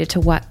are related to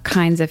what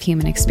kinds of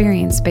human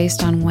experience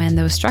based on when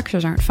those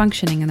structures aren't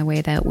functioning in the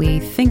way that we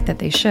think that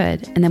they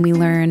should. And then we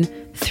learn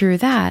through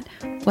that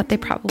what they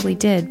probably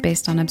did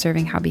based on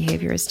observing how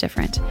behavior is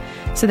different.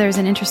 So there's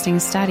an interesting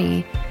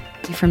study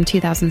from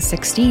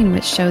 2016,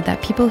 which showed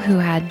that people who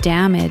had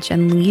damage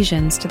and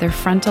lesions to their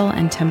frontal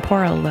and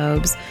temporal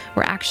lobes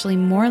were actually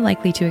more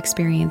likely to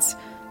experience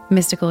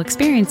mystical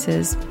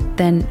experiences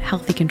than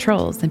healthy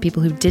controls, than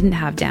people who didn't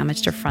have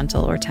damage to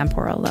frontal or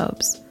temporal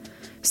lobes.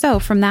 So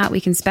from that,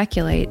 we can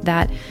speculate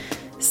that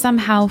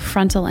somehow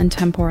frontal and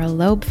temporal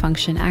lobe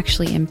function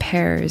actually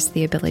impairs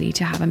the ability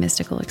to have a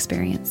mystical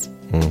experience.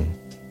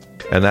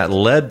 And that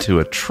led to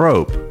a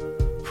trope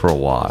for a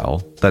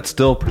while that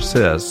still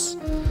persists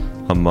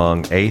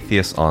among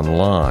atheists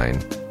online,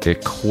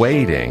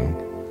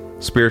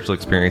 equating spiritual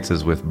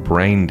experiences with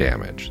brain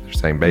damage. They're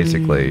saying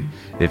basically,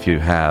 if you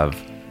have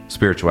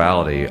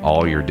spirituality,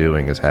 all you're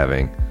doing is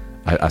having,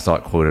 I saw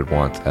it quoted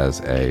once as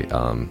a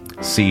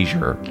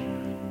seizure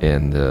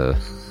in the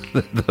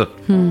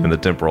in the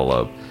temporal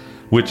lobe,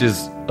 which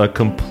is a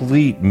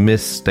complete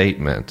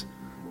misstatement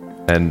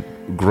and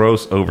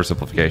gross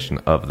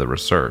oversimplification of the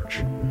research.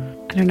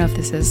 I don't know if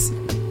this is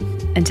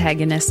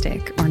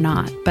antagonistic or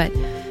not, but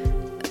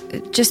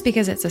just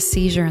because it's a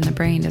seizure in the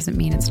brain doesn't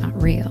mean it's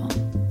not real.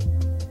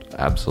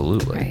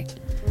 Absolutely. Right.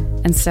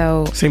 And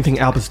so... Same thing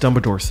Albus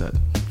Dumbledore said,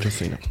 just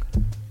so you know.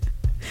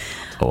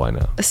 Oh, I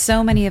know.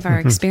 So many of our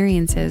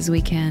experiences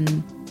we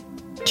can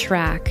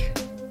track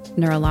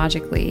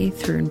neurologically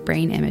through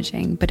brain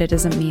imaging, but it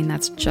doesn't mean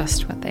that's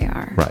just what they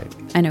are. Right.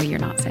 I know you're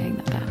not saying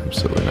that.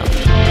 Absolutely not.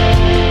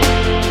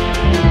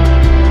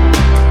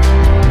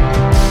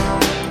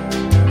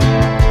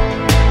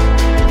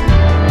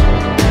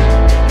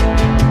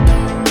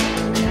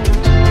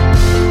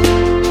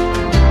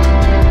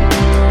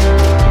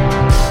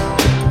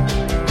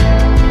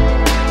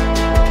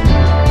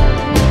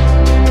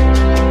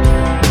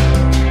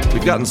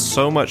 We've gotten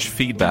so much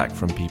feedback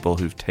from people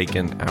who've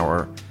taken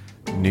our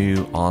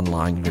new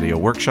online video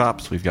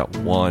workshops. We've got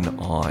one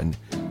on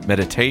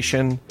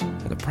meditation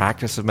and the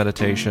practice of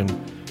meditation,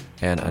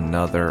 and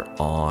another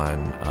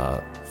on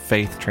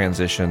faith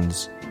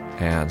transitions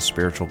and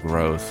spiritual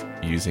growth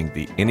using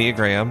the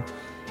Enneagram.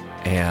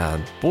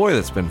 And boy,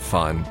 that's been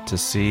fun to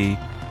see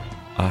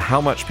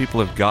how much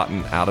people have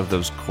gotten out of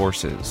those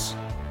courses.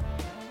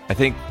 I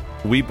think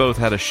we both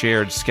had a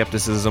shared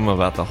skepticism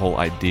about the whole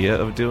idea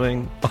of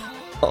doing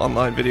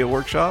online video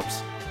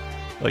workshops,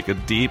 like a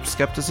deep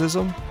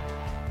skepticism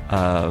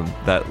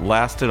that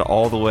lasted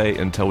all the way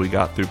until we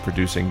got through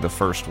producing the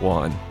first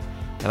one.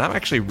 And I'm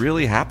actually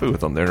really happy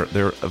with them. They're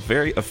a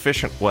very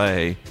efficient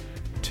way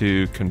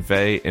to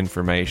convey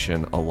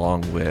information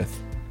along with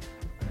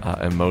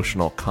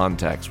emotional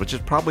context, which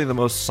is probably the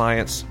most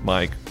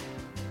science-like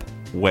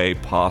way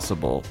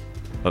possible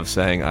of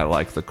saying I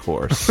like the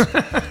course.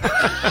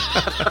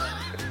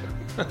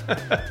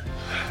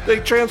 They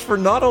transfer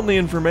not only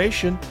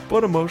information,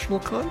 but emotional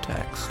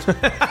context.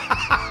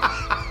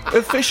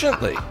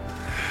 Efficiently.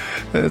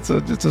 It's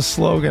a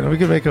slogan. We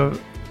could make a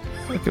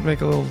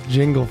little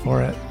jingle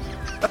for it.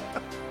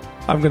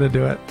 I'm going to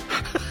do it.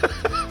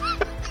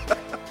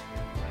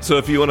 So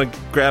if you want to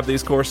grab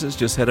these courses,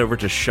 just head over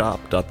to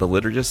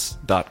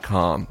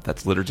shop.theliturgist.com.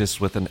 That's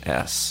liturgist with an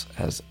S,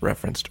 as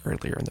referenced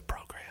earlier in the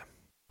program.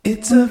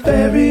 It's a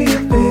very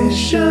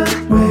efficient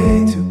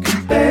way to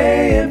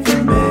convey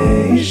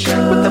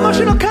information with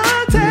emotional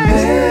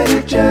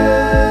context.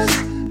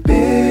 Liturgist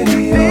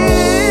videos.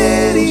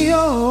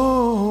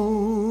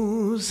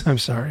 I'm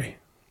sorry,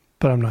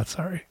 but I'm not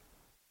sorry.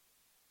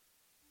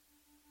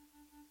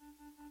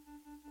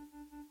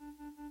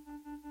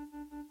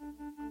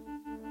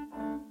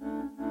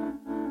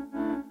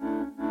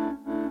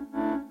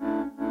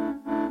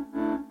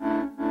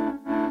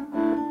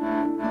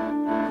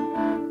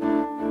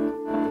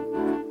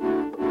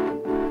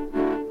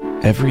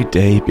 Every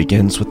day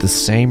begins with the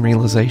same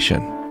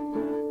realization.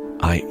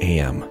 I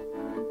am.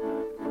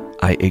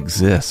 I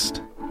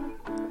exist.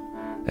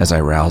 As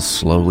I rouse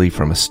slowly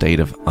from a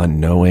state of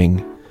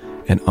unknowing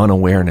and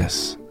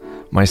unawareness,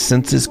 my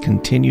senses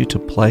continue to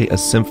play a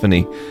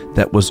symphony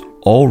that was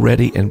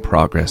already in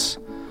progress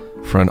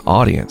for an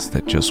audience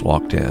that just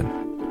walked in.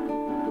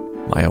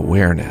 My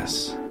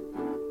awareness,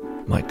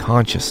 my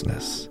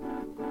consciousness,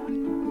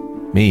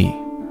 me.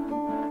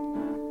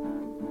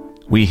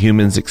 We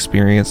humans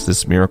experience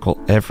this miracle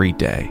every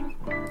day,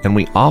 and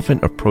we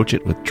often approach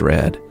it with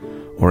dread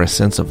or a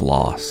sense of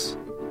loss.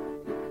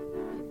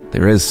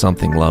 There is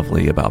something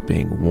lovely about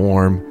being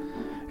warm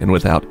and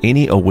without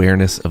any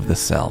awareness of the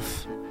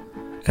self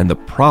and the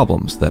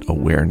problems that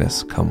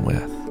awareness come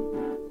with.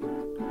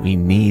 We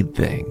need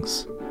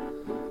things: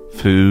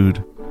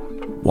 food,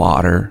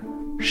 water,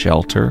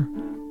 shelter,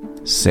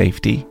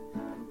 safety,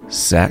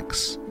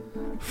 sex,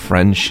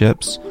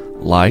 friendships,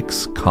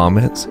 likes,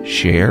 comments,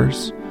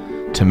 shares,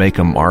 to make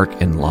a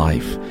mark in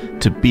life,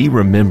 to be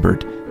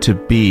remembered, to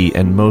be,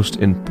 and most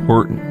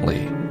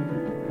importantly,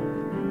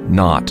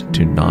 not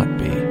to not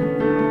be.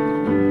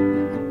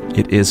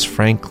 It is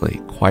frankly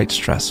quite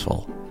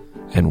stressful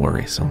and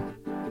worrisome.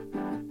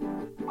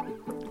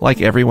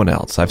 Like everyone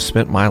else, I've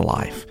spent my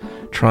life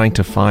trying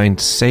to find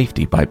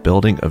safety by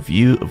building a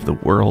view of the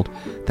world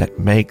that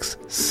makes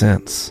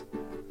sense.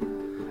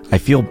 I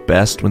feel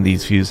best when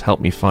these views help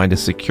me find a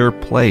secure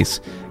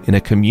place in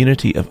a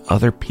community of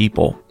other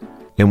people,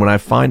 and when I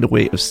find a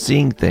way of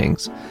seeing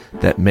things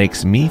that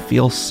makes me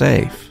feel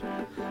safe,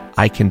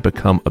 I can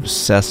become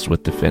obsessed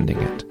with defending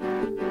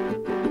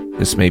it.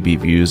 This may be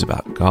views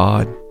about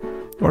God,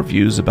 or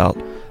views about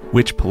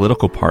which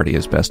political party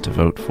is best to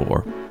vote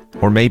for,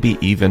 or maybe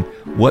even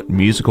what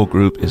musical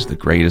group is the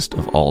greatest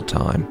of all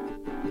time.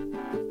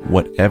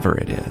 Whatever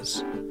it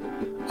is,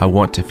 I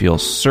want to feel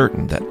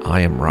certain that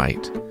I am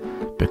right,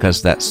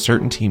 because that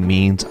certainty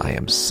means I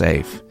am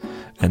safe,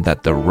 and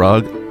that the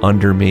rug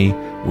under me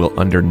will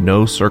under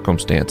no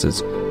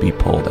circumstances be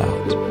pulled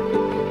out.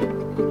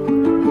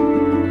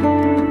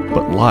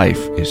 But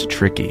life is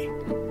tricky,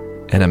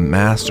 and a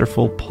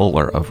masterful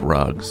puller of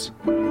rugs.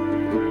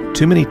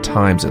 Too many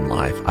times in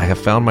life, I have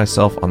found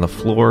myself on the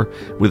floor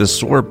with a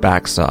sore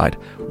backside,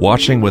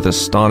 watching with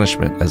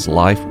astonishment as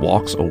life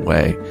walks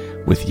away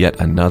with yet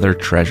another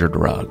treasured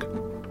rug.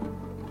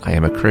 I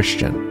am a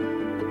Christian,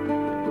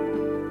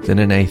 then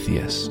an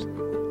atheist,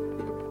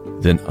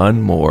 then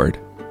unmoored,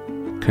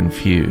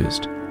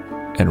 confused,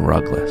 and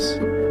rugless.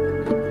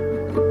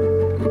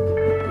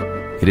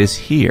 It is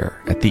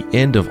here, at the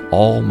end of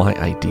all my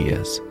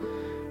ideas,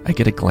 I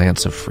get a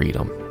glance of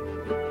freedom.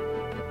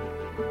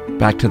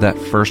 Back to that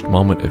first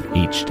moment of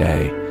each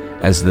day,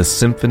 as the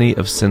symphony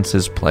of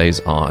senses plays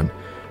on,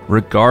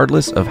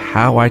 regardless of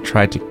how I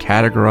try to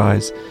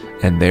categorize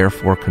and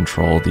therefore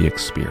control the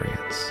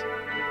experience.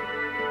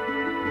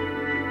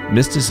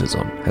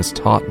 Mysticism has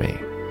taught me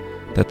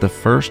that the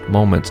first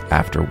moments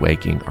after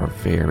waking are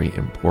very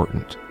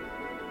important,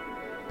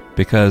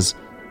 because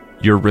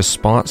your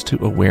response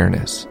to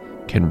awareness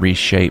can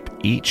reshape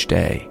each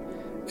day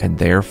and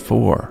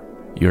therefore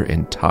your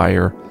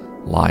entire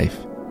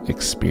life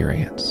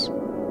experience.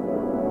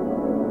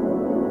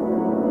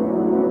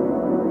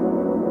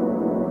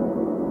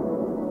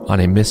 On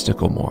a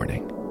mystical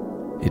morning,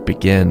 it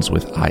begins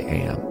with I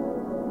am.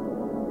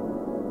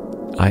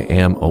 I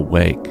am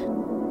awake.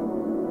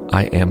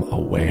 I am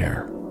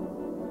aware.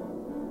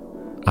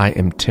 I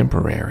am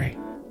temporary.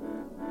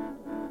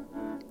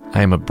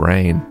 I am a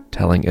brain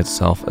telling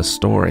itself a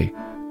story.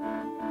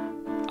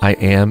 I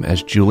am,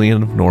 as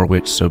Julian of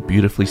Norwich so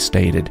beautifully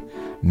stated,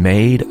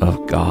 made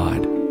of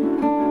God.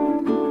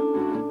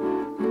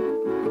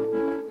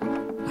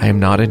 I am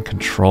not in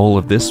control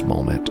of this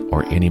moment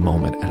or any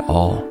moment at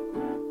all.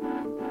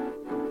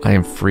 I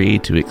am free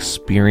to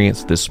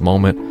experience this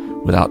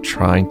moment without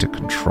trying to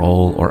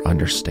control or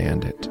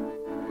understand it.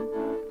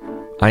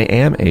 I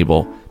am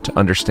able to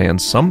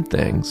understand some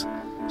things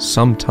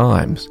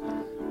sometimes,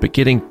 but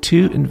getting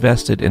too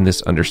invested in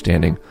this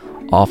understanding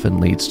often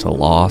leads to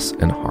loss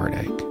and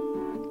heartache.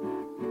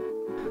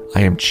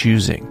 I am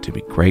choosing to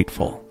be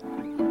grateful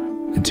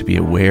and to be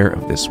aware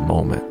of this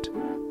moment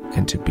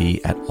and to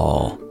be at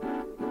all.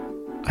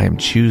 I am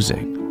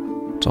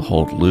choosing to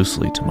hold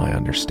loosely to my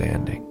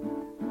understanding.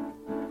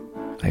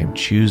 I am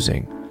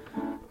choosing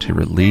to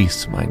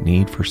release my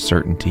need for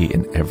certainty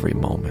in every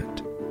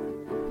moment.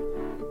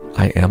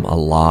 I am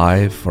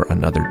alive for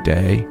another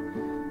day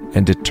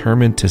and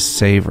determined to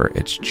savor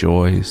its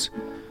joys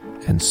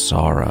and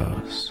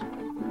sorrows.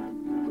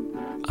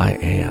 I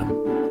am.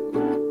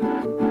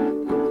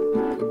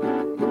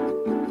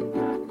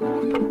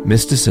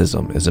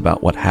 Mysticism is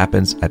about what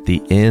happens at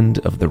the end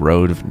of the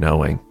road of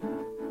knowing.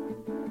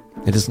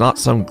 It is not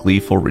some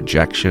gleeful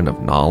rejection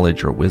of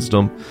knowledge or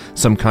wisdom,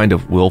 some kind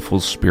of willful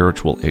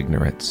spiritual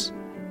ignorance.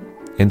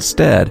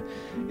 Instead,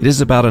 it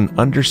is about an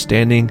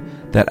understanding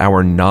that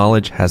our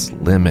knowledge has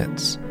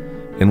limits,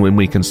 and when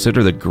we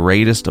consider the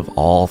greatest of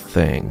all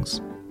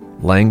things,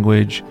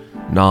 language,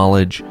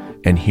 knowledge,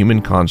 and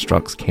human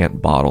constructs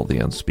can't bottle the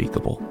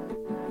unspeakable.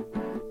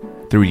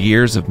 Through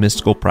years of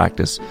mystical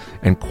practice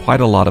and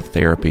quite a lot of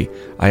therapy,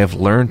 I have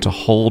learned to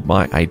hold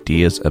my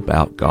ideas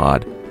about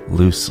God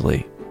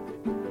loosely.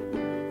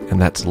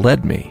 And that's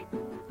led me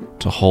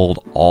to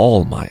hold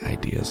all my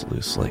ideas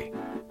loosely.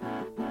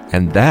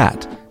 And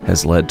that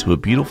has led to a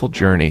beautiful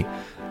journey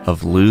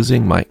of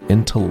losing my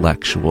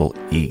intellectual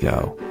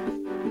ego.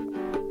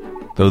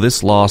 Though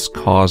this loss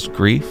caused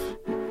grief,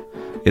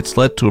 it's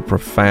led to a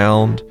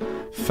profound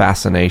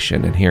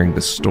fascination in hearing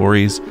the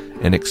stories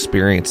and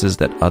experiences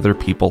that other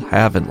people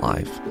have in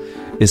life,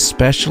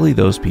 especially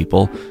those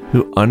people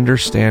who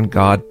understand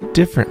God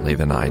differently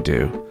than I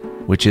do,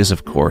 which is,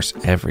 of course,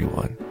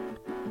 everyone.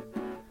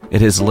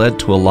 It has led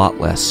to a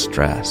lot less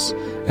stress,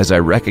 as I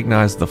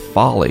recognize the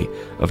folly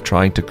of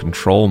trying to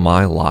control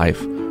my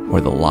life or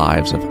the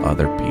lives of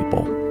other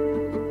people.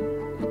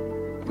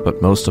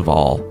 But most of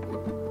all,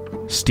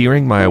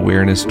 steering my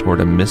awareness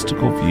toward a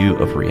mystical view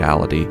of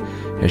reality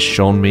has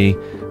shown me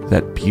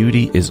that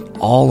beauty is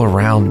all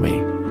around me,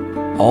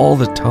 all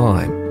the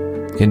time,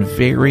 in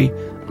very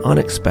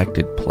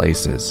unexpected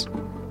places,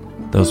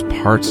 those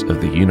parts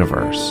of the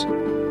universe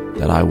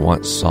that I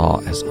once saw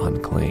as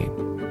unclean.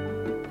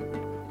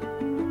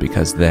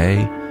 Because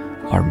they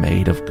are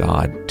made of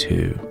God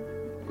too,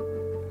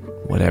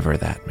 whatever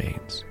that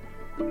means.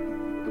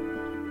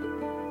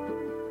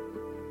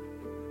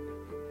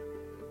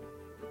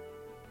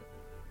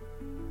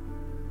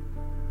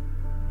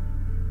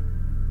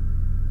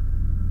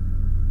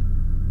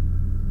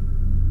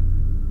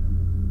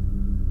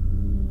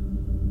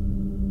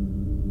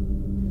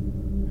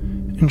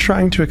 In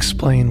trying to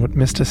explain what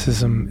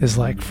mysticism is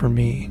like for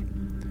me,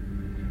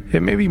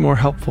 it may be more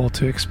helpful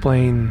to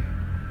explain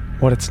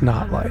what it's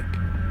not like.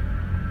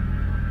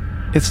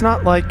 It's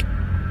not like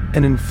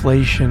an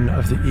inflation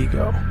of the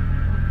ego.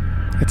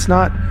 It's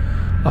not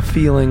a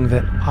feeling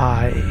that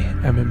I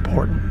am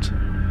important,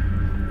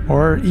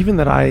 or even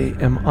that I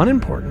am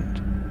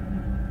unimportant,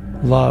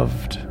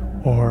 loved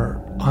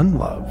or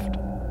unloved.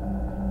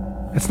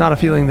 It's not a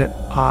feeling that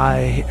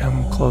I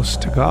am close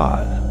to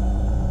God.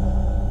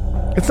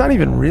 It's not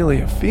even really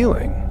a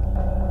feeling.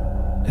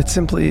 It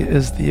simply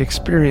is the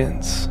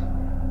experience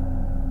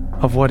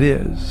of what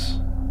is,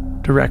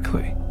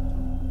 directly.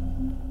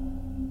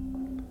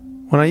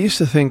 When I used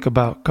to think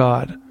about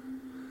God,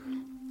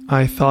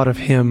 I thought of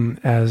him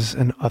as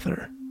an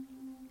other,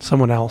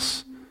 someone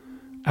else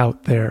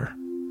out there.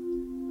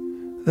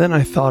 Then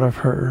I thought of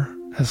her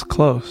as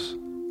close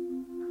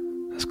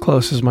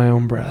as my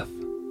own breath.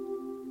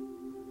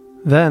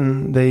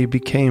 Then they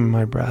became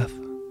my breath.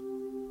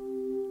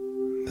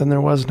 Then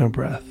there was no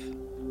breath.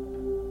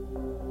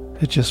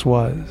 It just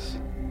was.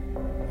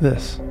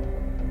 This.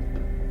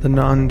 The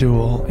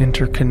non-dual,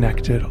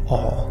 interconnected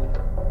all.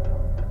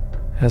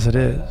 As it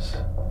is.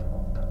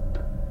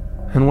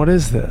 And what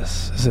is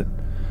this? Is it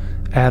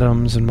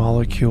atoms and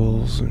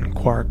molecules and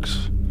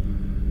quarks?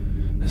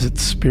 Is it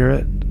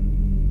spirit?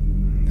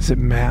 Is it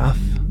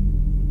math?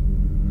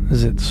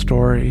 Is it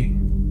story?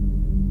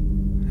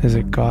 Is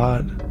it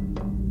God?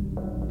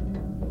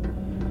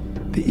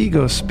 The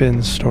ego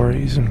spins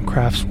stories and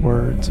crafts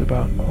words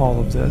about all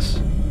of this,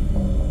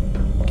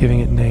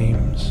 giving it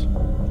names.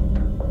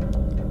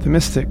 The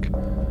mystic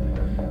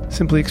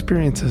simply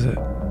experiences it.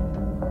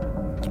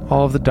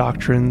 All of the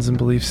doctrines and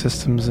belief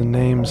systems and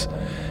names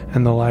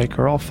and the like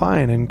are all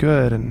fine and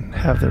good and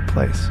have their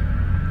place.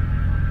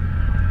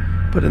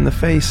 But in the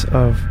face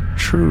of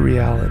true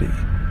reality,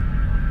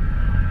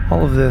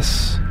 all of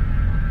this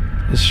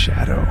is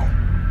shadow.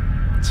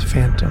 It's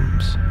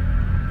phantoms,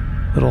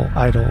 little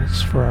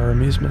idols for our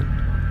amusement.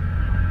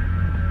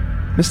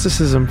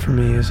 Mysticism for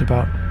me is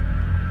about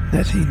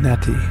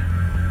neti,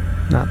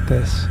 not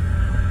this,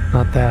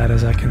 not that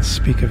as I can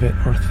speak of it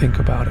or think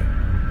about it,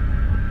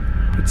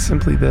 but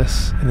simply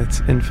this in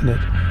its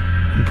infinite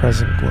and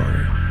present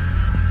glory.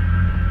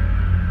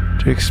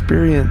 To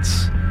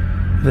experience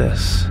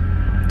this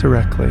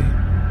directly,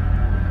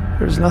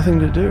 there's nothing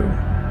to do.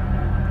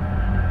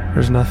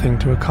 There's nothing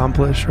to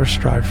accomplish or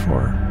strive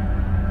for,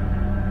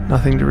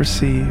 nothing to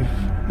receive,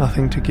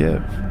 nothing to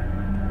give.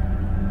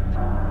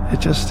 It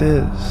just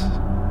is.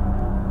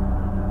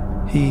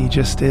 He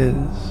just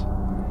is.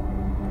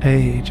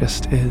 A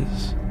just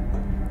is.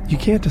 You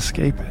can't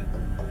escape it.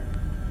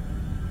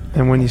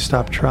 And when you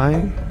stop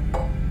trying,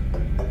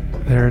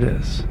 there it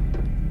is.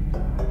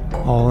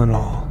 All in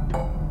all,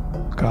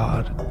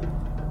 God,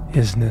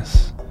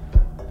 isness,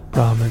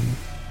 Brahman,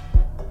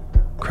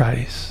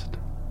 Christ,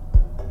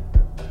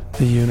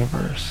 the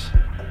universe,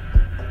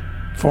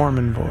 form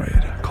and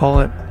void.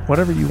 Call it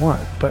whatever you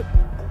want, but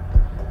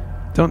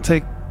don't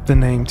take the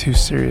name too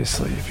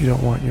seriously if you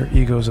don't want your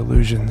ego's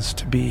illusions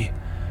to be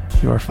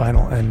your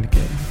final end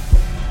game.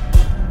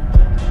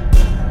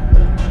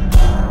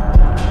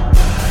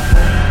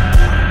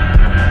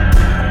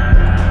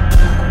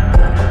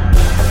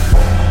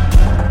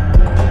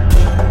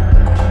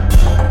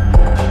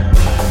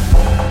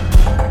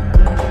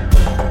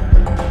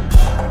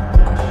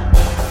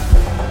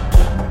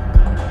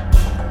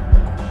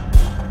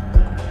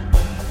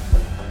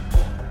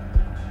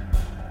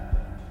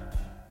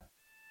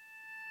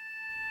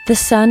 The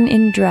Sun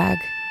in Drag,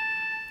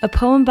 a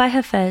poem by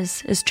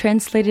Hafez, is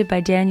translated by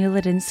Daniel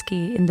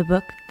Ladinsky in the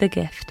book The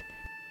Gift.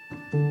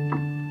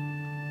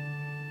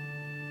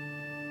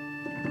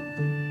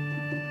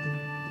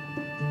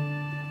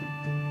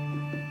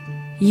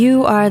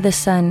 You are the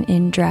sun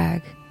in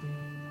drag.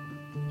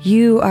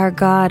 You are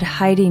God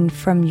hiding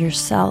from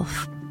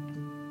yourself.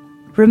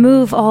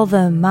 Remove all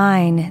the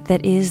mine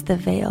that is the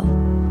veil.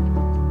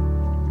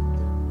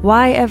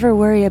 Why ever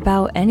worry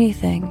about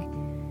anything?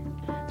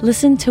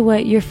 Listen to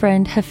what your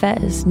friend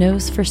Hafez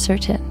knows for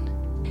certain.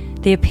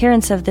 The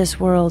appearance of this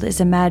world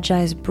is a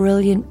Magi's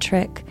brilliant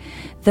trick,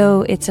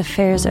 though its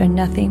affairs are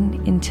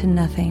nothing into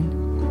nothing.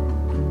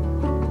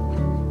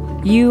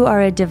 You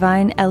are a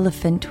divine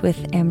elephant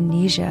with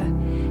amnesia,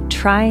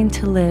 trying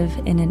to live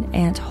in an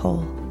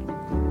ant-hole.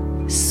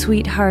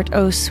 Sweetheart,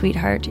 oh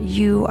sweetheart,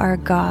 you are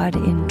God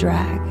in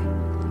drag.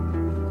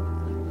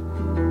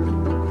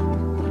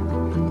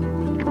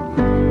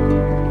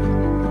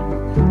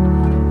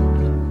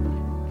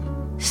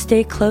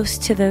 Stay close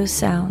to those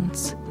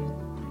sounds.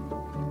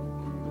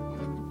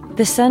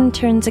 The sun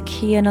turns a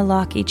key in a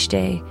lock each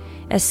day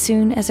as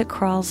soon as it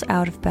crawls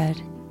out of bed.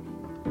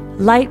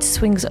 Light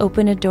swings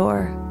open a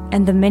door,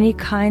 and the many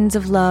kinds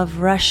of love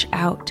rush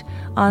out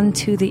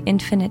onto the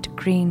infinite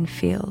green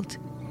field.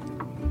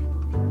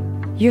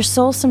 Your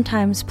soul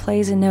sometimes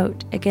plays a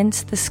note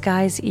against the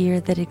sky's ear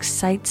that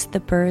excites the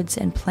birds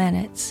and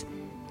planets.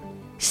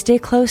 Stay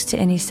close to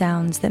any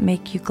sounds that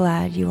make you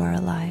glad you are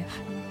alive.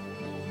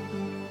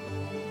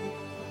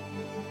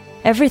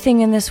 Everything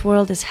in this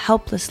world is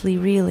helplessly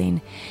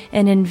reeling.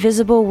 An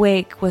invisible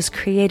wake was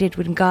created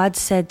when God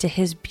said to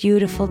his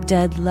beautiful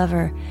dead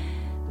lover,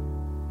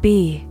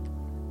 "Be."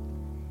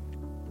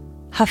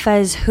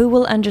 Hafez, who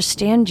will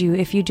understand you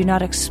if you do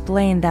not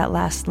explain that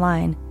last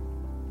line?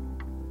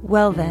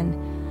 Well then,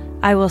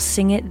 I will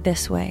sing it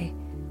this way.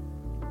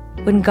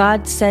 When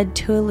God said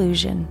to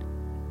illusion,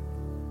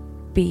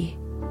 "Be."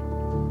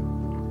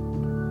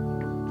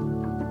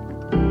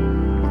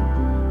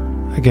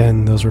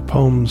 Again, those were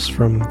poems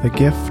from The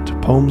Gift,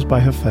 poems by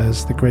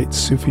Hafez, the great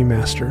Sufi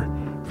master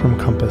from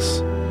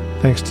Compass.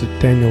 Thanks to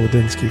Daniel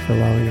Wadinsky for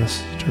allowing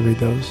us to read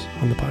those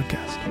on the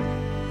podcast.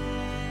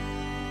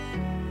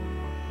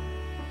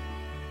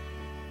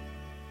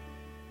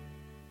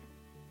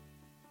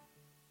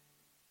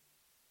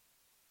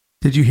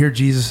 Did you hear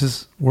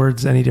Jesus'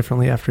 words any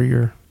differently after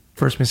your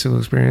first mystical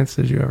experience?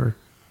 Did you ever?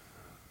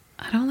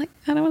 I don't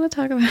want to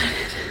talk about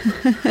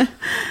it.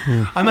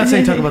 I'm not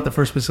saying talk about the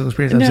first mystical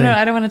experience. No,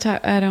 I don't want to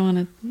talk. I don't want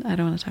to talk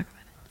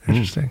about it.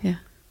 Interesting. Yeah.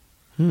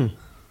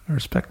 I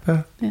respect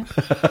that. Yeah.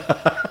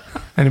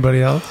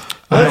 Anybody else?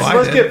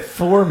 Let's get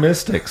 4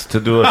 mystics to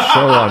do a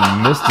show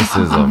on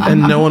mysticism.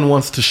 And no one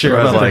wants to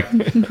share. Like,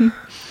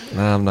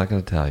 nah, I'm not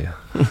going to tell you.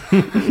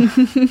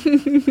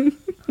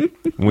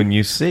 When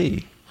you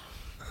see,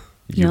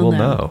 You'll will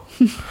know.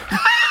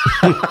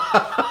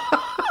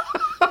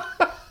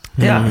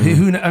 Yeah,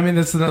 I mean,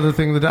 that's another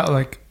thing that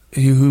like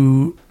he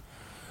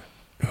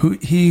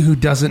who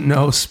doesn't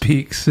know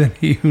speaks, and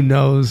he who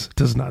knows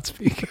does not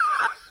speak.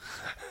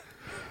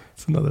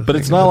 It's another. But thing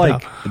it's not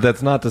like doubt.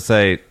 that's not to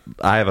say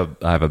I have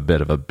a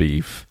bit of a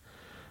beef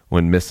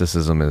when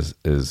mysticism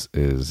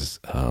is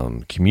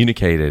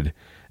communicated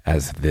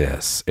as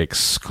this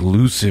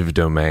exclusive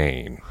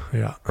domain.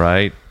 Yeah.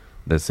 Right.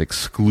 This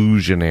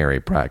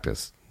exclusionary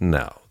practice.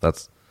 No,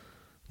 that's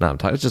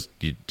not. It's just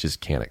you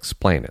just can't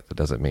explain it. That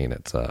doesn't mean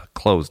it's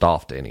closed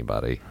off to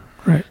anybody.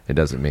 Right. It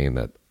doesn't mean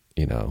that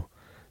you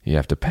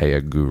have to pay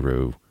a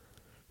guru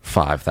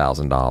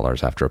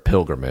 $5,000 after a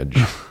pilgrimage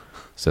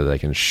so they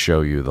can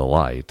show you the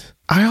light.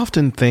 I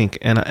often think,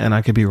 and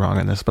I could be wrong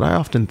on this, but I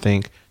often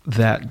think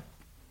that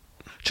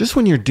just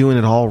when you're doing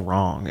it all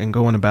wrong and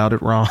going about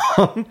it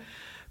wrong,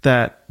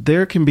 that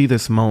there can be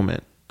this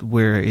moment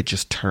where it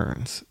just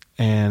turns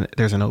and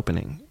there's an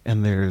opening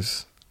and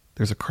there's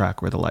a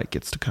crack where the light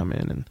gets to come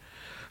in. And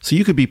so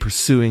you could be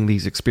pursuing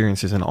these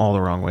experiences in all the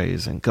wrong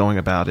ways and going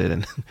about it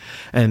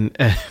and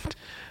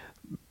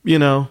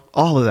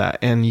all of that.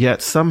 And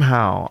yet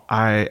somehow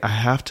I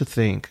have to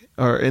think,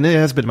 and it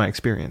has been my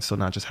experience, so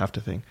not just have to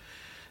think,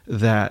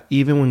 that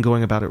even when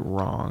going about it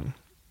wrong,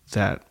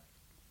 that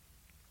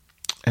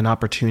an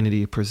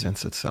opportunity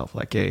presents itself,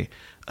 like a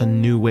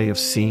new way of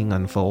seeing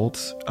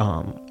unfolds,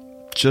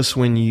 just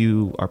when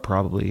you are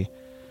probably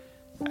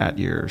at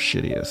your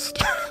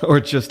shittiest or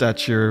just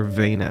at your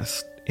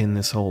vainest in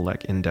this whole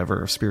like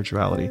endeavor of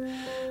spirituality.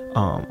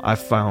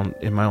 I've found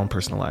in my own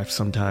personal life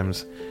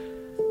sometimes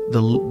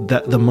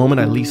the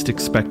moment I least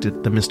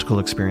expected the mystical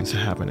experience to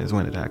happen is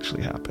when it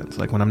actually happens.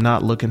 Like when I'm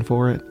not looking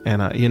for it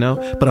and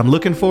but I'm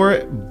looking for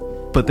it,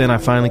 but then I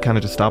finally kind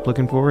of just stop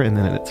looking for it, and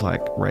then it's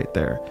like right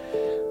there,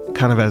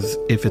 kind of as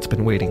if it's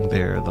been waiting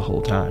there the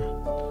whole time,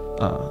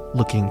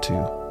 looking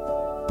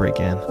to break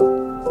in.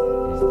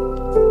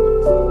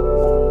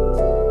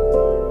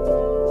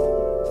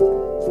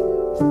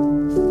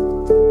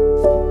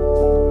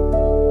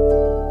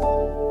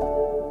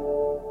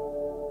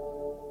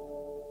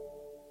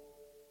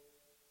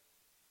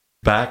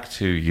 Back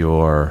to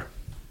your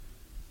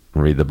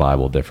read the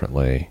Bible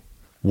differently.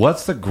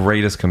 What's the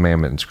greatest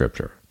commandment in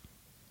Scripture?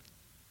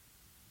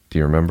 Do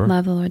you remember?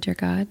 Love the Lord your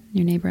God,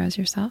 your neighbor as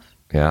yourself.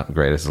 Yeah, the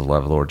greatest is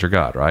love the Lord your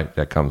God, right?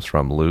 That comes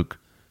from Luke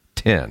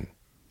 10,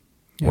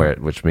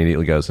 which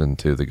immediately goes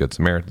into the Good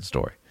Samaritan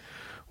story.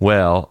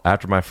 Well,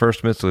 after my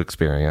first mystical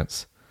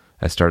experience,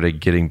 I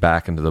started getting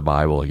back into the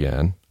Bible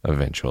again,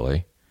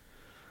 eventually.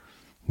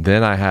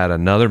 Then I had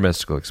another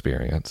mystical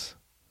experience.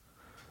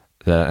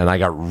 And I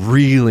got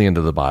really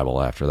into the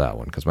Bible after that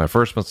one, because my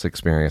first mystical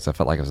experience, I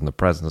felt like I was in the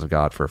presence of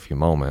God for a few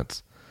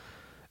moments.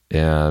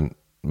 And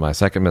my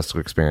second mystical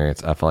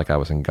experience, I felt like I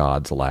was in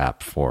God's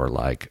lap for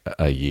like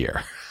a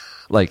year.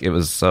 Like it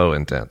was so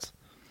intense.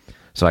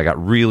 So I got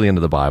really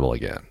into the Bible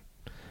again,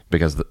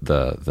 because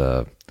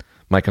the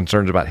my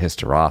concerns about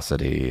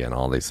historicity and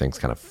all these things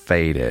kind of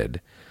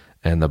faded,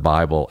 and the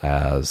Bible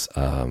as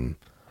an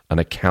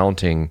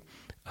accounting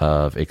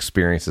of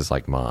experiences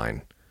like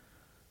mine,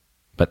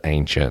 but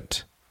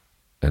ancient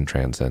and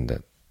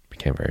transcendent,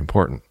 became very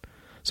important.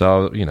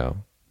 So,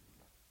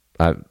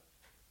 I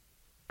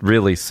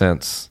really,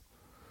 since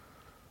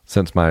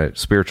my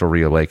spiritual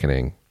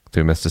reawakening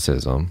through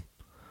mysticism,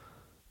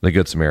 the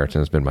Good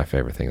Samaritan has been my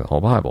favorite thing in the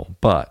whole Bible.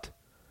 But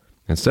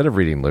instead of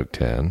reading Luke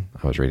 10,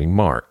 I was reading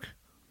Mark.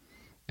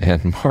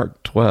 And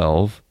Mark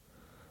 12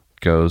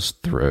 goes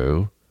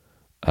through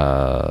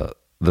the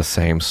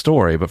same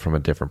story, but from a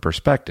different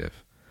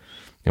perspective.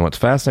 And what's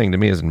fascinating to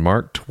me is in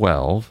Mark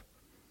 12,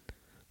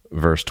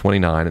 verse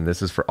 29, and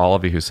this is for all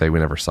of you who say we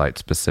never cite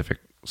specific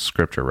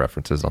scripture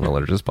references on the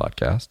Liturgist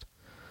podcast.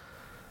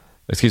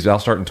 Excuse me, I'll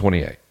start in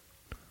 28.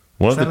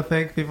 Is that a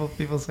thing?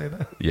 People say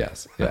that?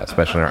 Yes, yeah,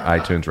 especially in our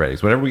iTunes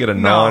ratings. Whenever we get a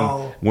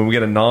when we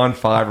get a non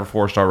 5 or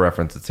 4 star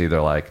reference, it's either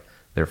like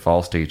they're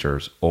false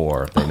teachers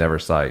or they never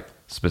cite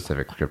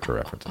specific scripture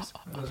references.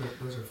 Those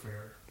are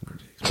fair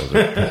critiques.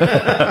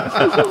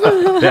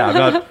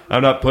 Yeah,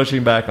 I'm not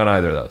pushing back on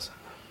either of those.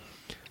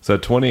 So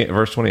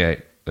verse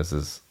 28. This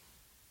is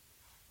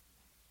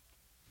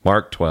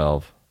Mark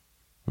 12,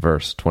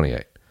 verse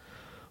 28.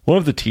 One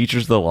of the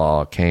teachers of the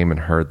law came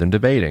and heard them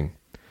debating.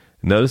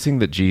 Noticing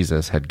that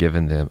Jesus had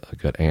given them a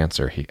good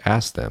answer, he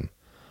asked them,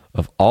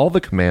 "Of all the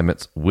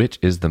commandments, which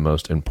is the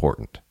most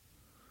important?"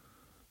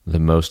 "The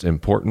most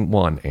important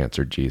one,"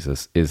 answered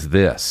Jesus, "is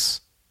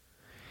this: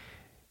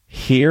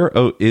 Hear,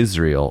 O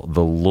Israel,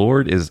 the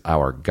Lord is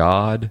our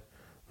God,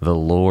 the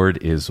Lord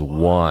is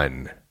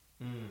one.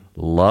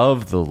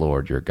 Love the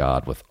Lord your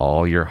God with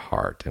all your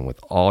heart and with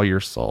all your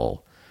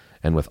soul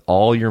and with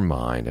all your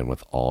mind and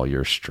with all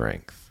your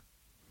strength."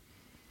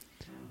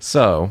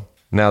 So,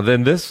 now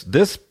then this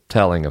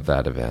telling of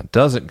that event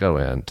doesn't go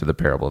into the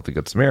parable of the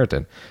Good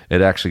Samaritan.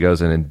 It actually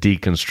goes in and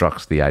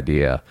deconstructs the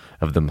idea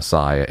of the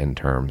Messiah in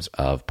terms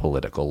of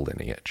political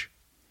lineage.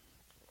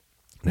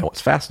 Now, what's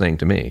fascinating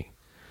to me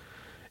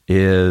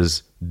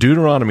is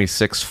Deuteronomy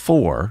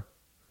 6:4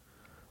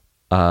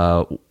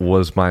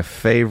 was my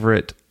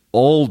favorite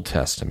Old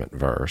Testament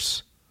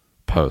verse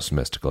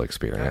post-mystical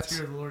experience. That's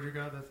the Lord your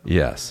God.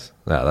 Yes.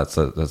 Yeah, that's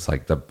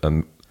like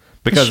the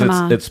because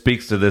it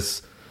speaks to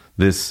this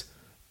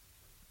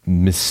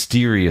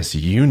mysterious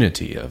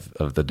unity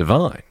of the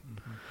divine.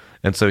 Mm-hmm.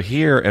 And so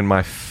here, in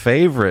my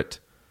favorite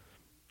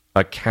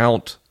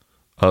account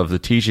of the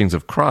teachings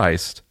of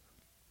Christ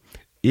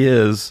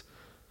is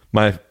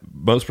my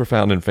most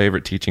profound and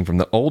favorite teaching from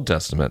the Old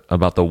Testament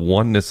about the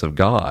oneness of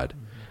God.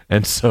 Mm-hmm.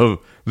 And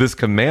so this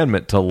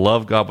commandment to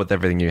love God with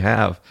everything you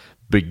have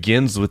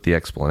begins with the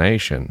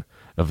explanation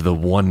of the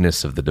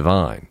oneness of the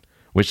divine,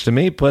 which to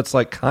me puts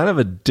like kind of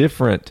a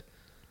different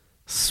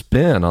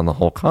spin on the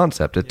whole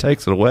concept. It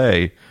takes it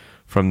away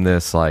from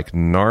this like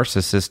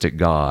narcissistic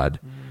God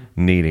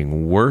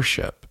needing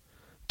worship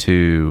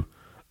to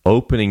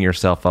opening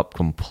yourself up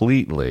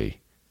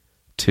completely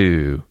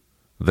to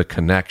the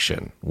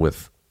connection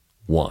with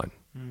one.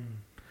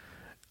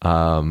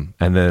 And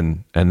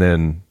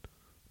then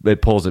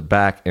it pulls it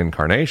back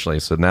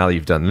incarnationally. So now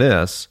you've done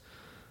this,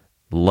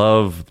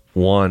 love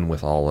one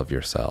with all of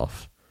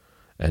yourself,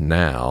 and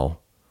now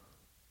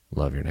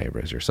love your neighbor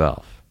as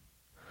yourself.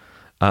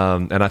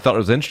 And I thought it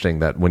was interesting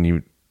that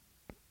when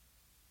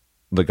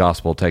the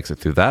gospel takes it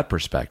through that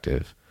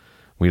perspective,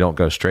 we don't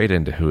go straight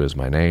into who is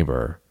my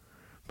neighbor,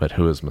 but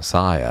who is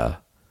Messiah.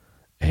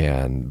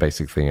 And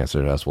basically the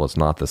answer to us, well, it's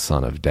not the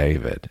son of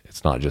David.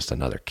 It's not just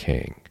another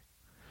king.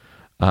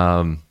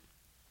 And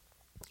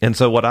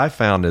so what I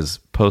found is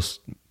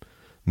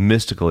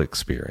post-mystical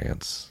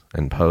experience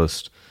and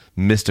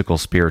post-mystical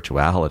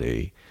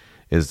spirituality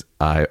is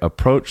I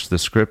approach the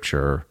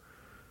scripture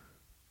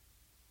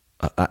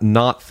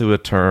not through a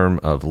term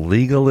of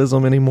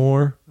legalism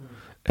anymore,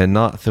 and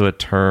not through a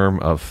term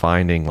of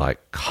finding like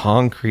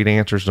concrete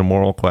answers to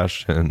moral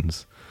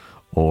questions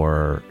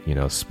or,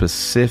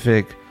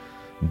 specific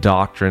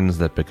doctrines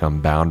that become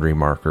boundary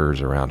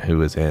markers around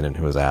who is in and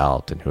who is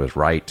out and who is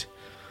right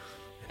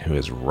and who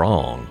is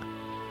wrong,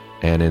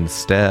 and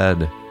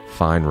instead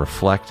find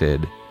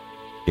reflected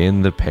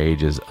in the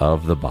pages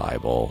of the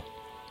Bible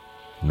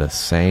the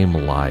same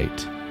light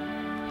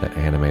that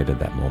animated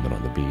that moment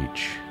on the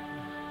beach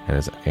and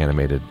has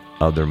animated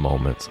other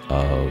moments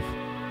of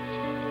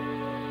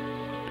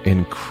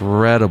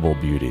incredible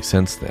beauty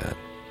since then.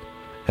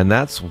 And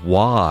that's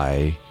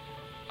why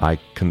I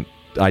can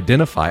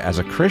identify as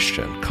a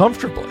Christian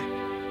comfortably,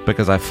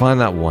 because I find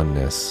that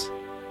oneness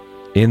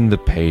in the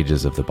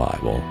pages of the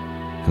Bible,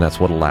 and that's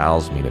what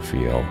allows me to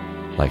feel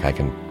like I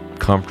can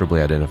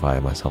comfortably identify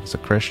myself as a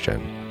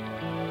Christian.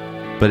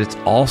 But it's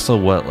also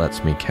what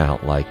lets me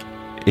count like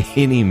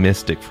any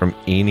mystic from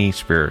any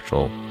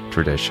spiritual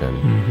tradition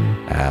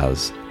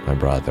as my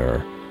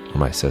brother or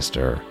my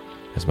sister,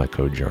 as my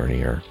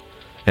co-journeyer.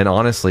 And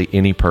honestly,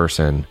 any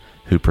person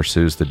who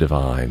pursues the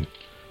divine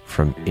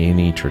from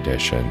any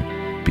tradition,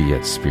 be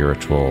it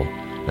spiritual,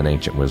 an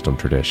ancient wisdom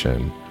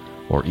tradition,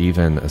 or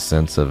even a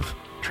sense of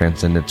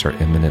transcendence or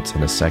immanence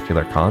in a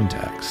secular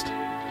context,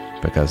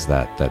 because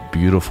that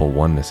beautiful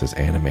oneness is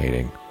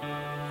animating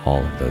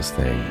all of those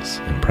things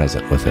and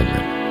present within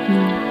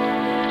them.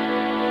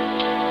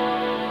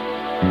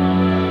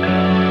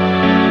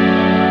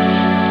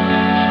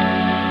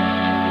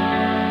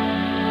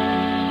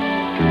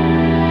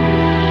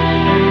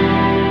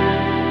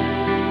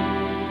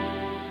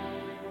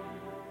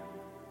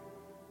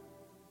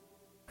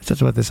 I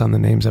touched about this on the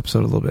names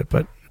episode a little bit,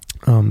 but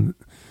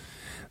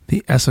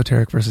the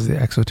esoteric versus the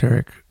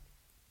exoteric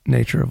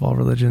nature of all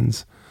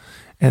religions.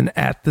 And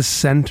at the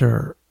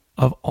center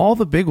of all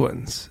the big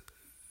ones,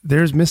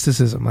 there's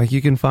mysticism. Like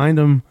you can find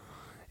them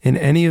in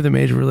any of the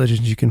major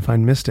religions. You can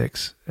find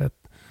mystics at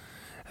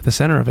the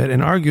center of it,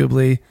 and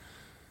arguably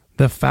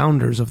the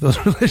founders of those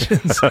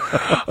religions.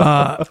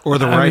 Or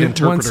the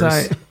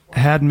interpreters.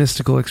 had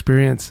mystical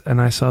experience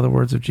and I saw the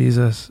words of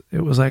Jesus,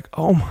 it was like,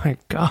 oh my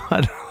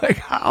God, like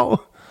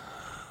how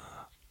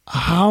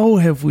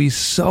have we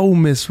so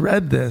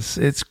misread this?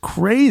 It's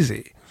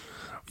crazy.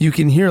 You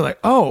can hear like,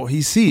 oh,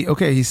 he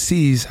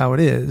sees how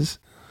it is,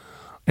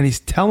 and he's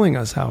telling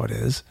us how it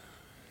is.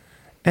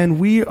 And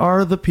we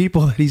are the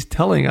people that he's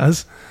telling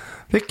us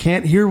that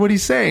can't hear what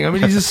he's saying. I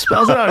mean, he just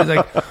spells it out. He's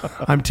like,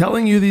 I'm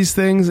telling you these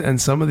things, and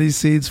some of these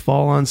seeds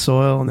fall on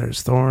soil, and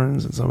there's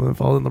thorns, and some of them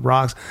fall in the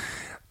rocks.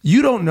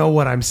 You don't know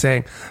what I'm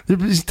saying.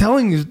 He's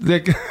telling you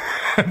that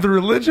the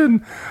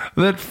religion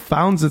that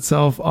founds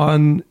itself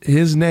on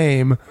his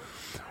name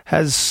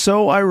has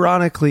so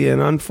ironically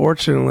and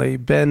unfortunately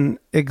been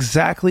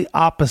exactly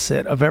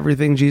opposite of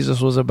everything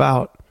Jesus was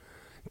about,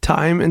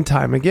 time and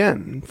time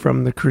again,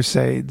 from the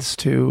Crusades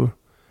to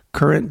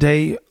current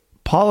day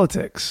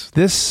politics.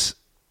 This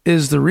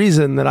is the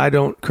reason that I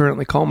don't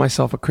currently call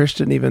myself a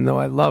Christian, even though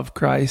I love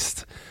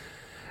Christ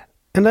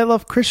and I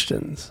love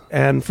Christians.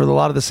 And for a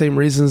lot of the same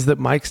reasons that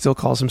Mike still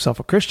calls himself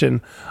a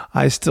Christian,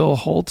 I still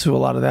hold to a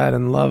lot of that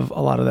and love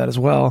a lot of that as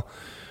well.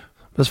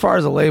 But as far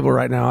as a label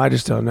right now, I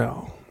just don't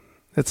know.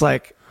 It's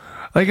like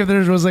if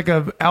there was like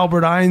a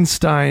Albert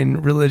Einstein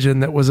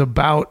religion that was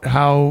about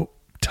how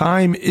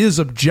time is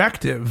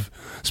objective,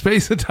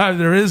 space and time,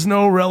 there is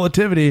no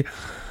relativity.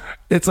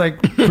 It's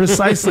like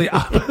precisely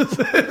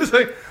opposite. It's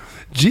like,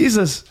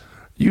 Jesus,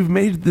 you've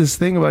made this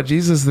thing about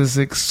Jesus, this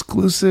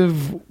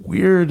exclusive,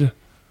 weird,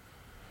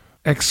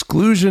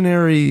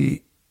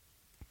 exclusionary,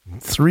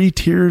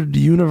 three-tiered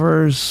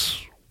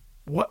universe.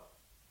 What?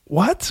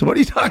 What are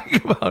you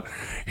talking about?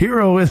 Hear,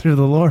 O Israel,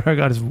 the Lord our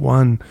God is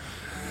one.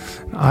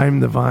 I'm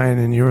the vine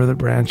and you're the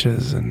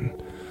branches, and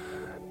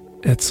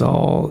it's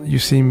all, you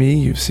see me,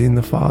 you've seen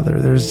the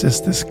Father. There's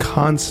just this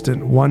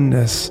constant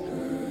oneness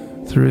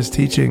through his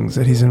teachings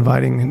that he's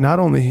inviting, not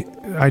only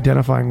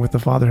identifying with the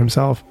Father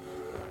himself,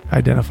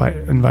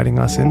 inviting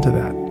us into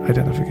that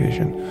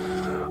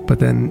identification, but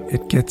then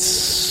it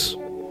gets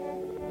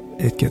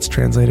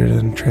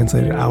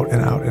translated out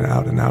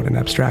and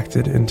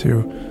abstracted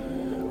into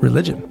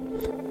religion.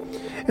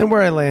 And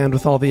where I land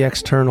with all the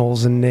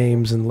externals and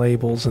names and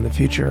labels in the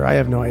future, I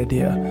have no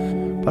idea.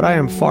 But I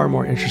am far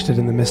more interested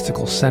in the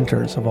mystical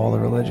centers of all the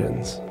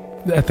religions.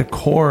 At the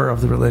core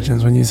of the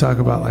religions, when you talk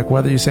about like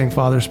whether you're saying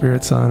Father,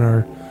 Spirit, Son,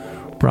 or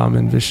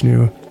Brahman,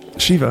 Vishnu,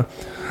 Shiva,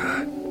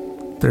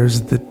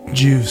 there's the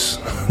juice,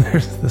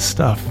 there's the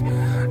stuff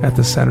at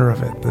the center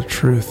of it, the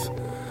truth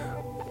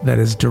that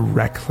is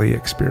directly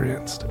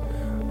experienced.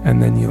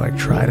 And then you like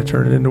try to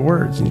turn it into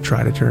words, and you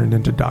try to turn it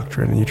into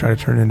doctrine, and you try to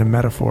turn it into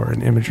metaphor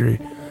and imagery.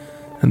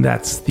 And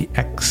that's the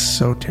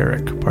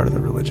exoteric part of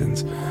the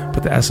religions.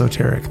 But the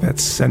esoteric, that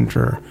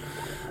center,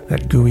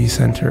 that gooey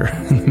center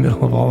in the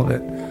middle of all of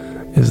it,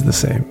 is the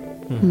same.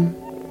 Mm-hmm.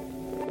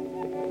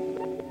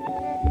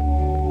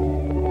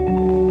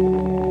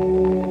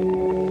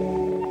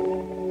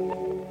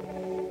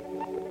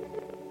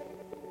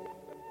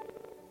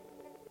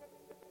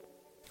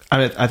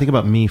 I think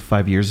about me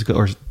 5 years ago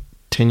or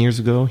 10 years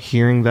ago,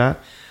 hearing that,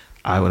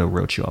 I would have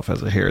wrote you off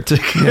as a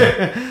heretic.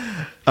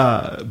 Yeah.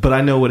 But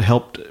I know what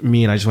helped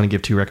me, and I just want to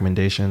give two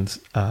recommendations.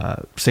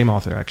 Same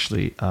author,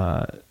 actually.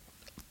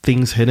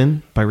 Things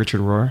Hidden by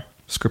Richard Rohr,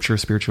 Scripture,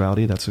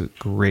 Spirituality. That's a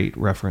great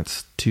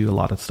reference to a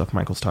lot of stuff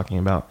Michael's talking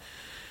about,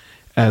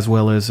 as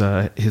well as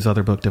his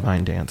other book,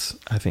 Divine Dance.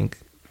 I think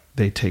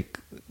they take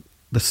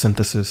the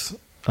synthesis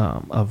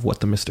of what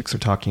the mystics are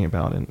talking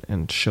about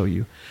and show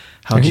you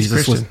how and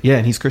Jesus was. Yeah,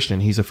 and he's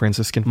Christian. He's a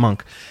Franciscan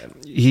monk.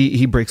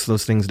 He breaks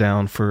those things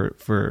down for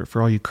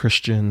all you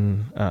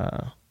Christian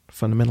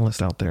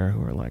fundamentalists out there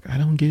who are like, I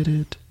don't get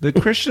it. The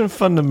Christian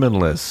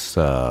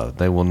fundamentalists,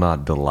 they will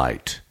not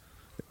delight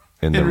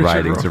in the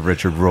writings of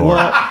Richard Rohr.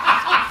 Well,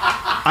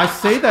 I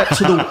say that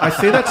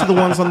to the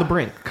ones on the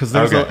brink, because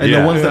there's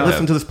the ones that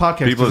listen to this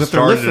podcast. People have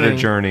started a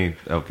journey.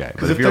 Okay,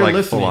 but if you're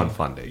like full on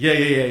funding,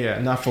 yeah,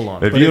 not full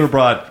on. If you would have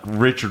brought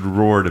Richard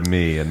Rohr to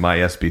me in my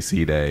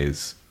SBC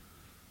days,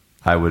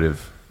 I would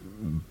have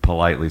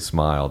politely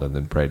smiled and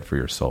then prayed for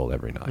your soul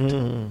every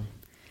night.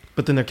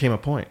 But then there came a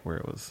point where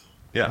it was,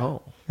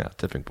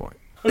 tipping point.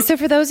 So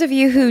for those of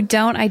you who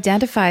don't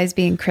identify as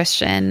being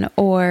Christian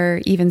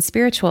or even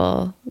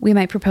spiritual, we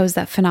might propose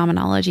that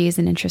phenomenology is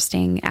an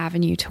interesting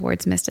avenue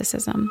towards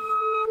mysticism.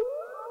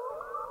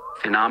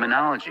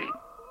 Phenomenology.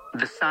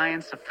 The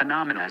science of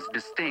phenomena is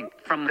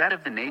distinct from that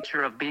of the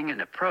nature of being,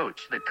 an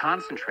approach that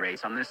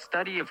concentrates on the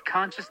study of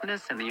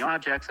consciousness and the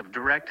objects of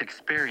direct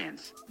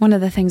experience. One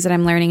of the things that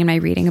I'm learning in my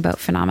reading about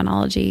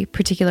phenomenology,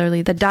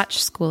 particularly the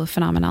Dutch school of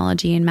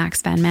phenomenology and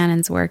Max van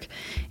Manen's work,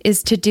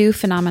 is to do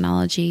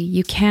phenomenology,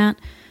 you can't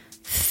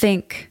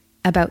think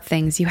about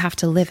things, you have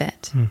to live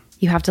it.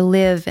 You have to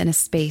live in a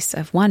space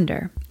of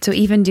wonder. So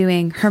even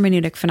doing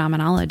hermeneutic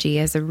phenomenology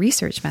as a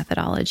research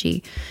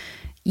methodology,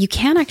 you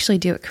can't actually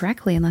do it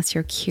correctly unless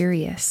you're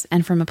curious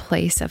and from a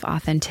place of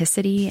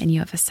authenticity, and you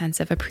have a sense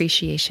of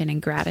appreciation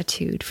and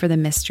gratitude for the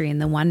mystery and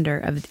the wonder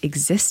of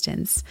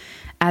existence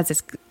as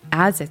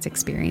it's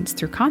experienced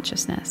through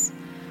consciousness.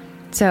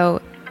 So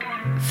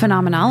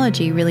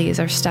phenomenology really is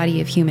our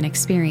study of human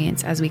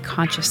experience as we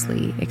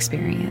consciously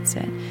experience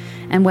it,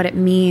 and what it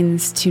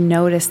means to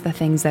notice the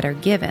things that are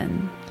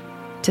given,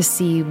 to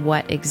see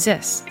what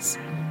exists,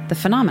 the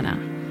phenomena.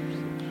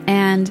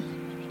 And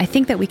I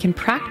think that we can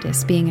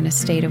practice being in a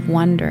state of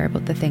wonder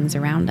about the things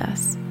around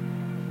us.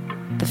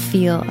 The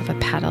feel of a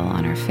petal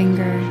on our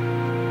finger,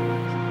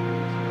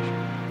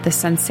 the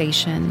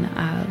sensation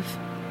of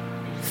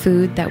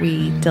food that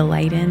we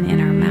delight in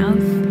our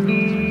mouth,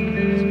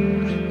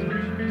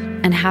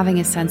 and having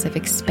a sense of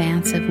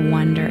expansive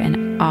wonder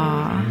and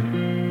awe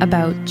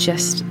about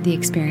just the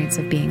experience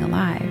of being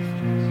alive.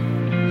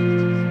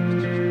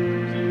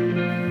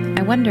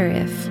 I wonder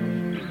if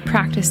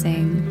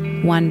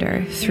practicing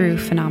wonder through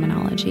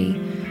phenomenology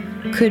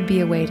could be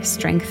a way to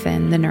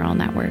strengthen the neural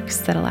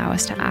networks that allow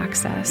us to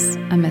access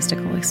a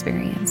mystical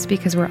experience,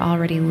 because we're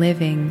already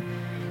living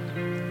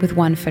with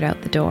one foot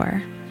out the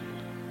door.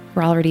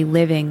 We're already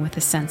living with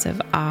a sense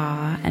of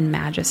awe and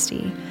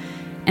majesty.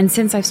 And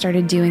since I've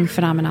started doing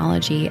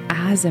phenomenology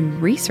as a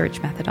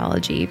research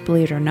methodology,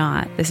 believe it or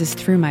not, this is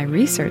through my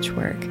research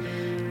work,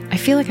 I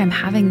feel like I'm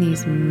having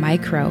these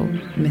micro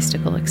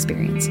mystical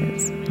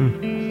experiences.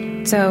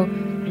 So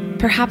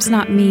perhaps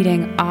not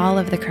meeting all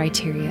of the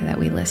criteria that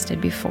we listed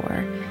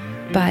before,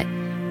 but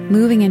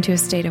moving into a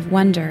state of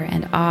wonder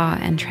and awe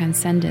and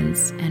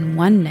transcendence and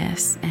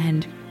oneness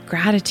and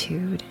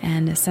gratitude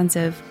and a sense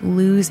of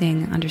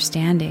losing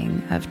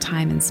understanding of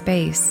time and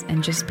space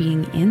and just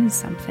being in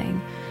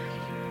something.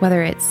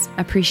 Whether it's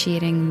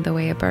appreciating the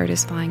way a bird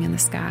is flying in the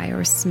sky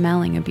or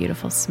smelling a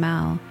beautiful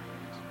smell,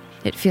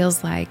 it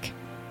feels like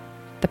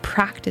the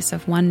practice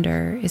of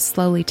wonder is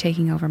slowly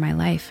taking over my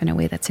life in a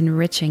way that's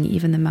enriching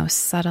even the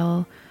most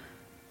subtle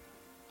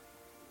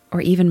or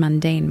even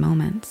mundane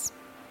moments.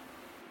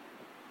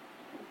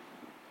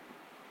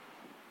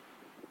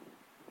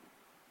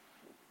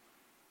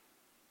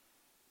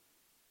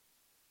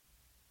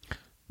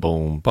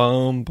 Boom,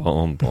 boom,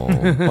 boom,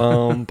 boom,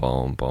 boom,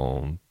 boom,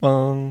 boom,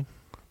 boom.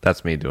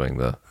 That's me doing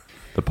the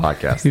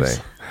podcast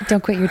thing.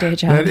 Don't quit your day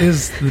job. That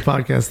is the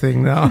podcast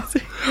thing now.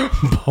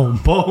 Boom,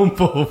 boom,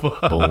 boom,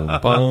 Boom,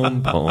 boom,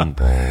 boom,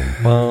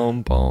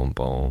 boom, boom, boom,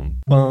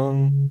 boom.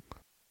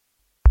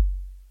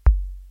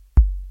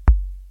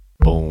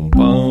 Boom,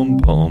 boom,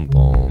 boom,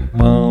 boom,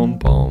 boom,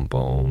 boom,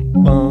 boom,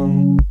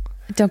 boom.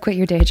 Don't quit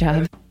your day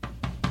job.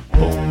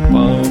 Boom,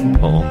 boom,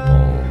 boom,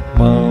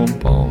 boom,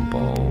 boom, boom,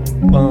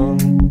 boom, boom.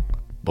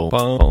 Boom,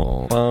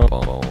 boom, boom, boom,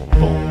 boom,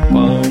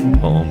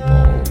 boom, boom,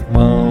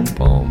 boom,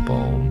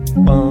 boom,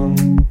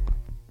 boom.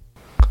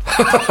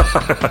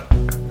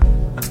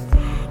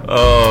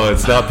 Oh,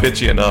 it's not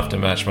pitchy enough to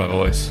match my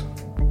voice.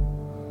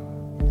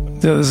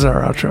 Yeah, this is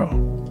our outro.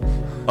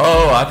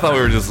 Oh, I thought we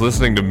were just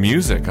listening to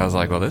music. I was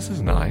like, well, this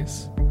is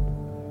nice.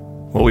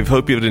 Well, we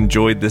hope you've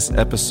enjoyed this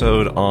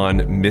episode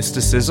on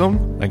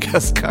mysticism. I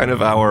guess kind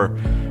of our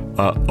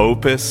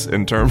opus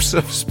in terms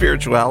of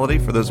spirituality,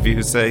 for those of you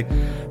who say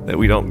that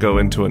we don't go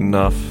into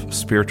enough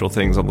spiritual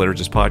things on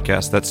Liturgist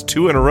Podcast. That's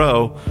 2 in a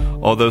row,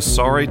 although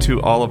sorry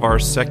to all of our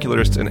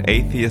secularist and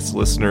atheist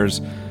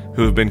listeners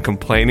who have been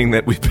complaining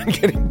that we've been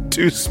getting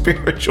too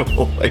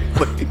spiritual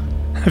lately.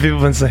 Have people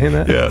been saying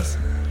that? Yes.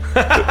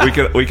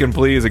 we can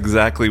please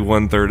exactly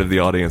 1/3 of the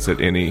audience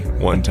at any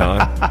one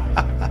time.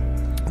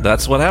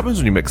 That's what happens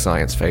when you mix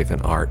science, faith,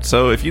 and art.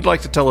 So if you'd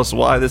like to tell us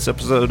why this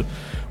episode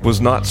was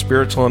not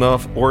spiritual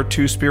enough or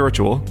too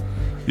spiritual,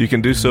 you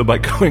can do so by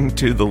going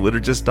to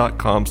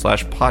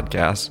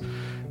theliturgist.com/podcast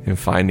and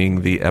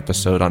finding the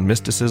episode on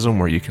mysticism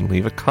where you can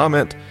leave a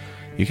comment.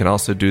 You can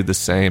also do the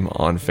same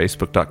on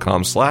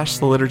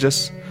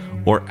facebook.com/theliturgist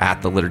or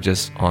at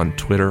theliturgist on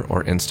Twitter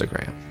or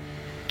Instagram.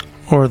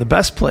 Or the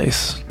best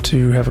place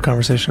to have a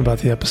conversation about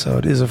the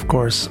episode is, of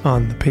course,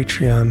 on the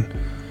Patreon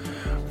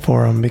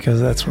forum,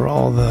 because that's where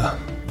all the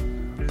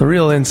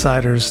real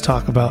insiders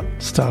talk about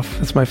stuff.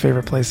 That's my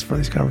favorite place for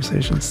these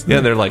conversations. Yeah,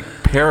 they're like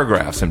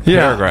paragraphs and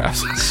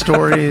paragraphs. Yeah,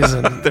 stories.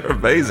 And they're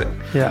amazing.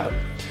 Yeah.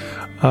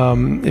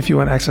 If you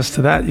want access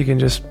to that, you can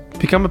just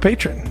become a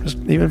patron. Just,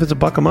 even if it's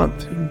 $1 a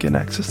month, you can get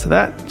access to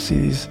that, see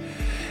these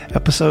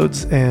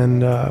episodes,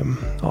 and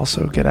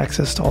also get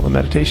access to all the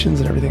meditations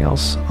and everything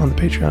else on the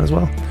Patreon as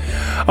well.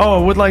 Oh,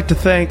 I would like to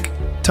thank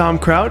Tom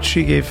Crouch.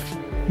 He gave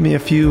me a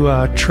few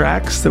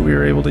tracks that we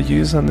were able to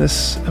use on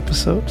this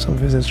episode, some of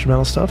his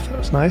instrumental stuff. That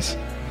was nice.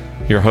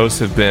 Your hosts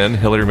have been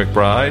Hillary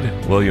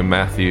McBride, William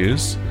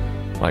Matthews,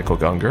 Michael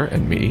Gunger,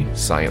 and me,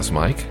 Science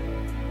Mike.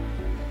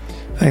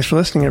 Thanks for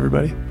listening,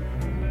 everybody.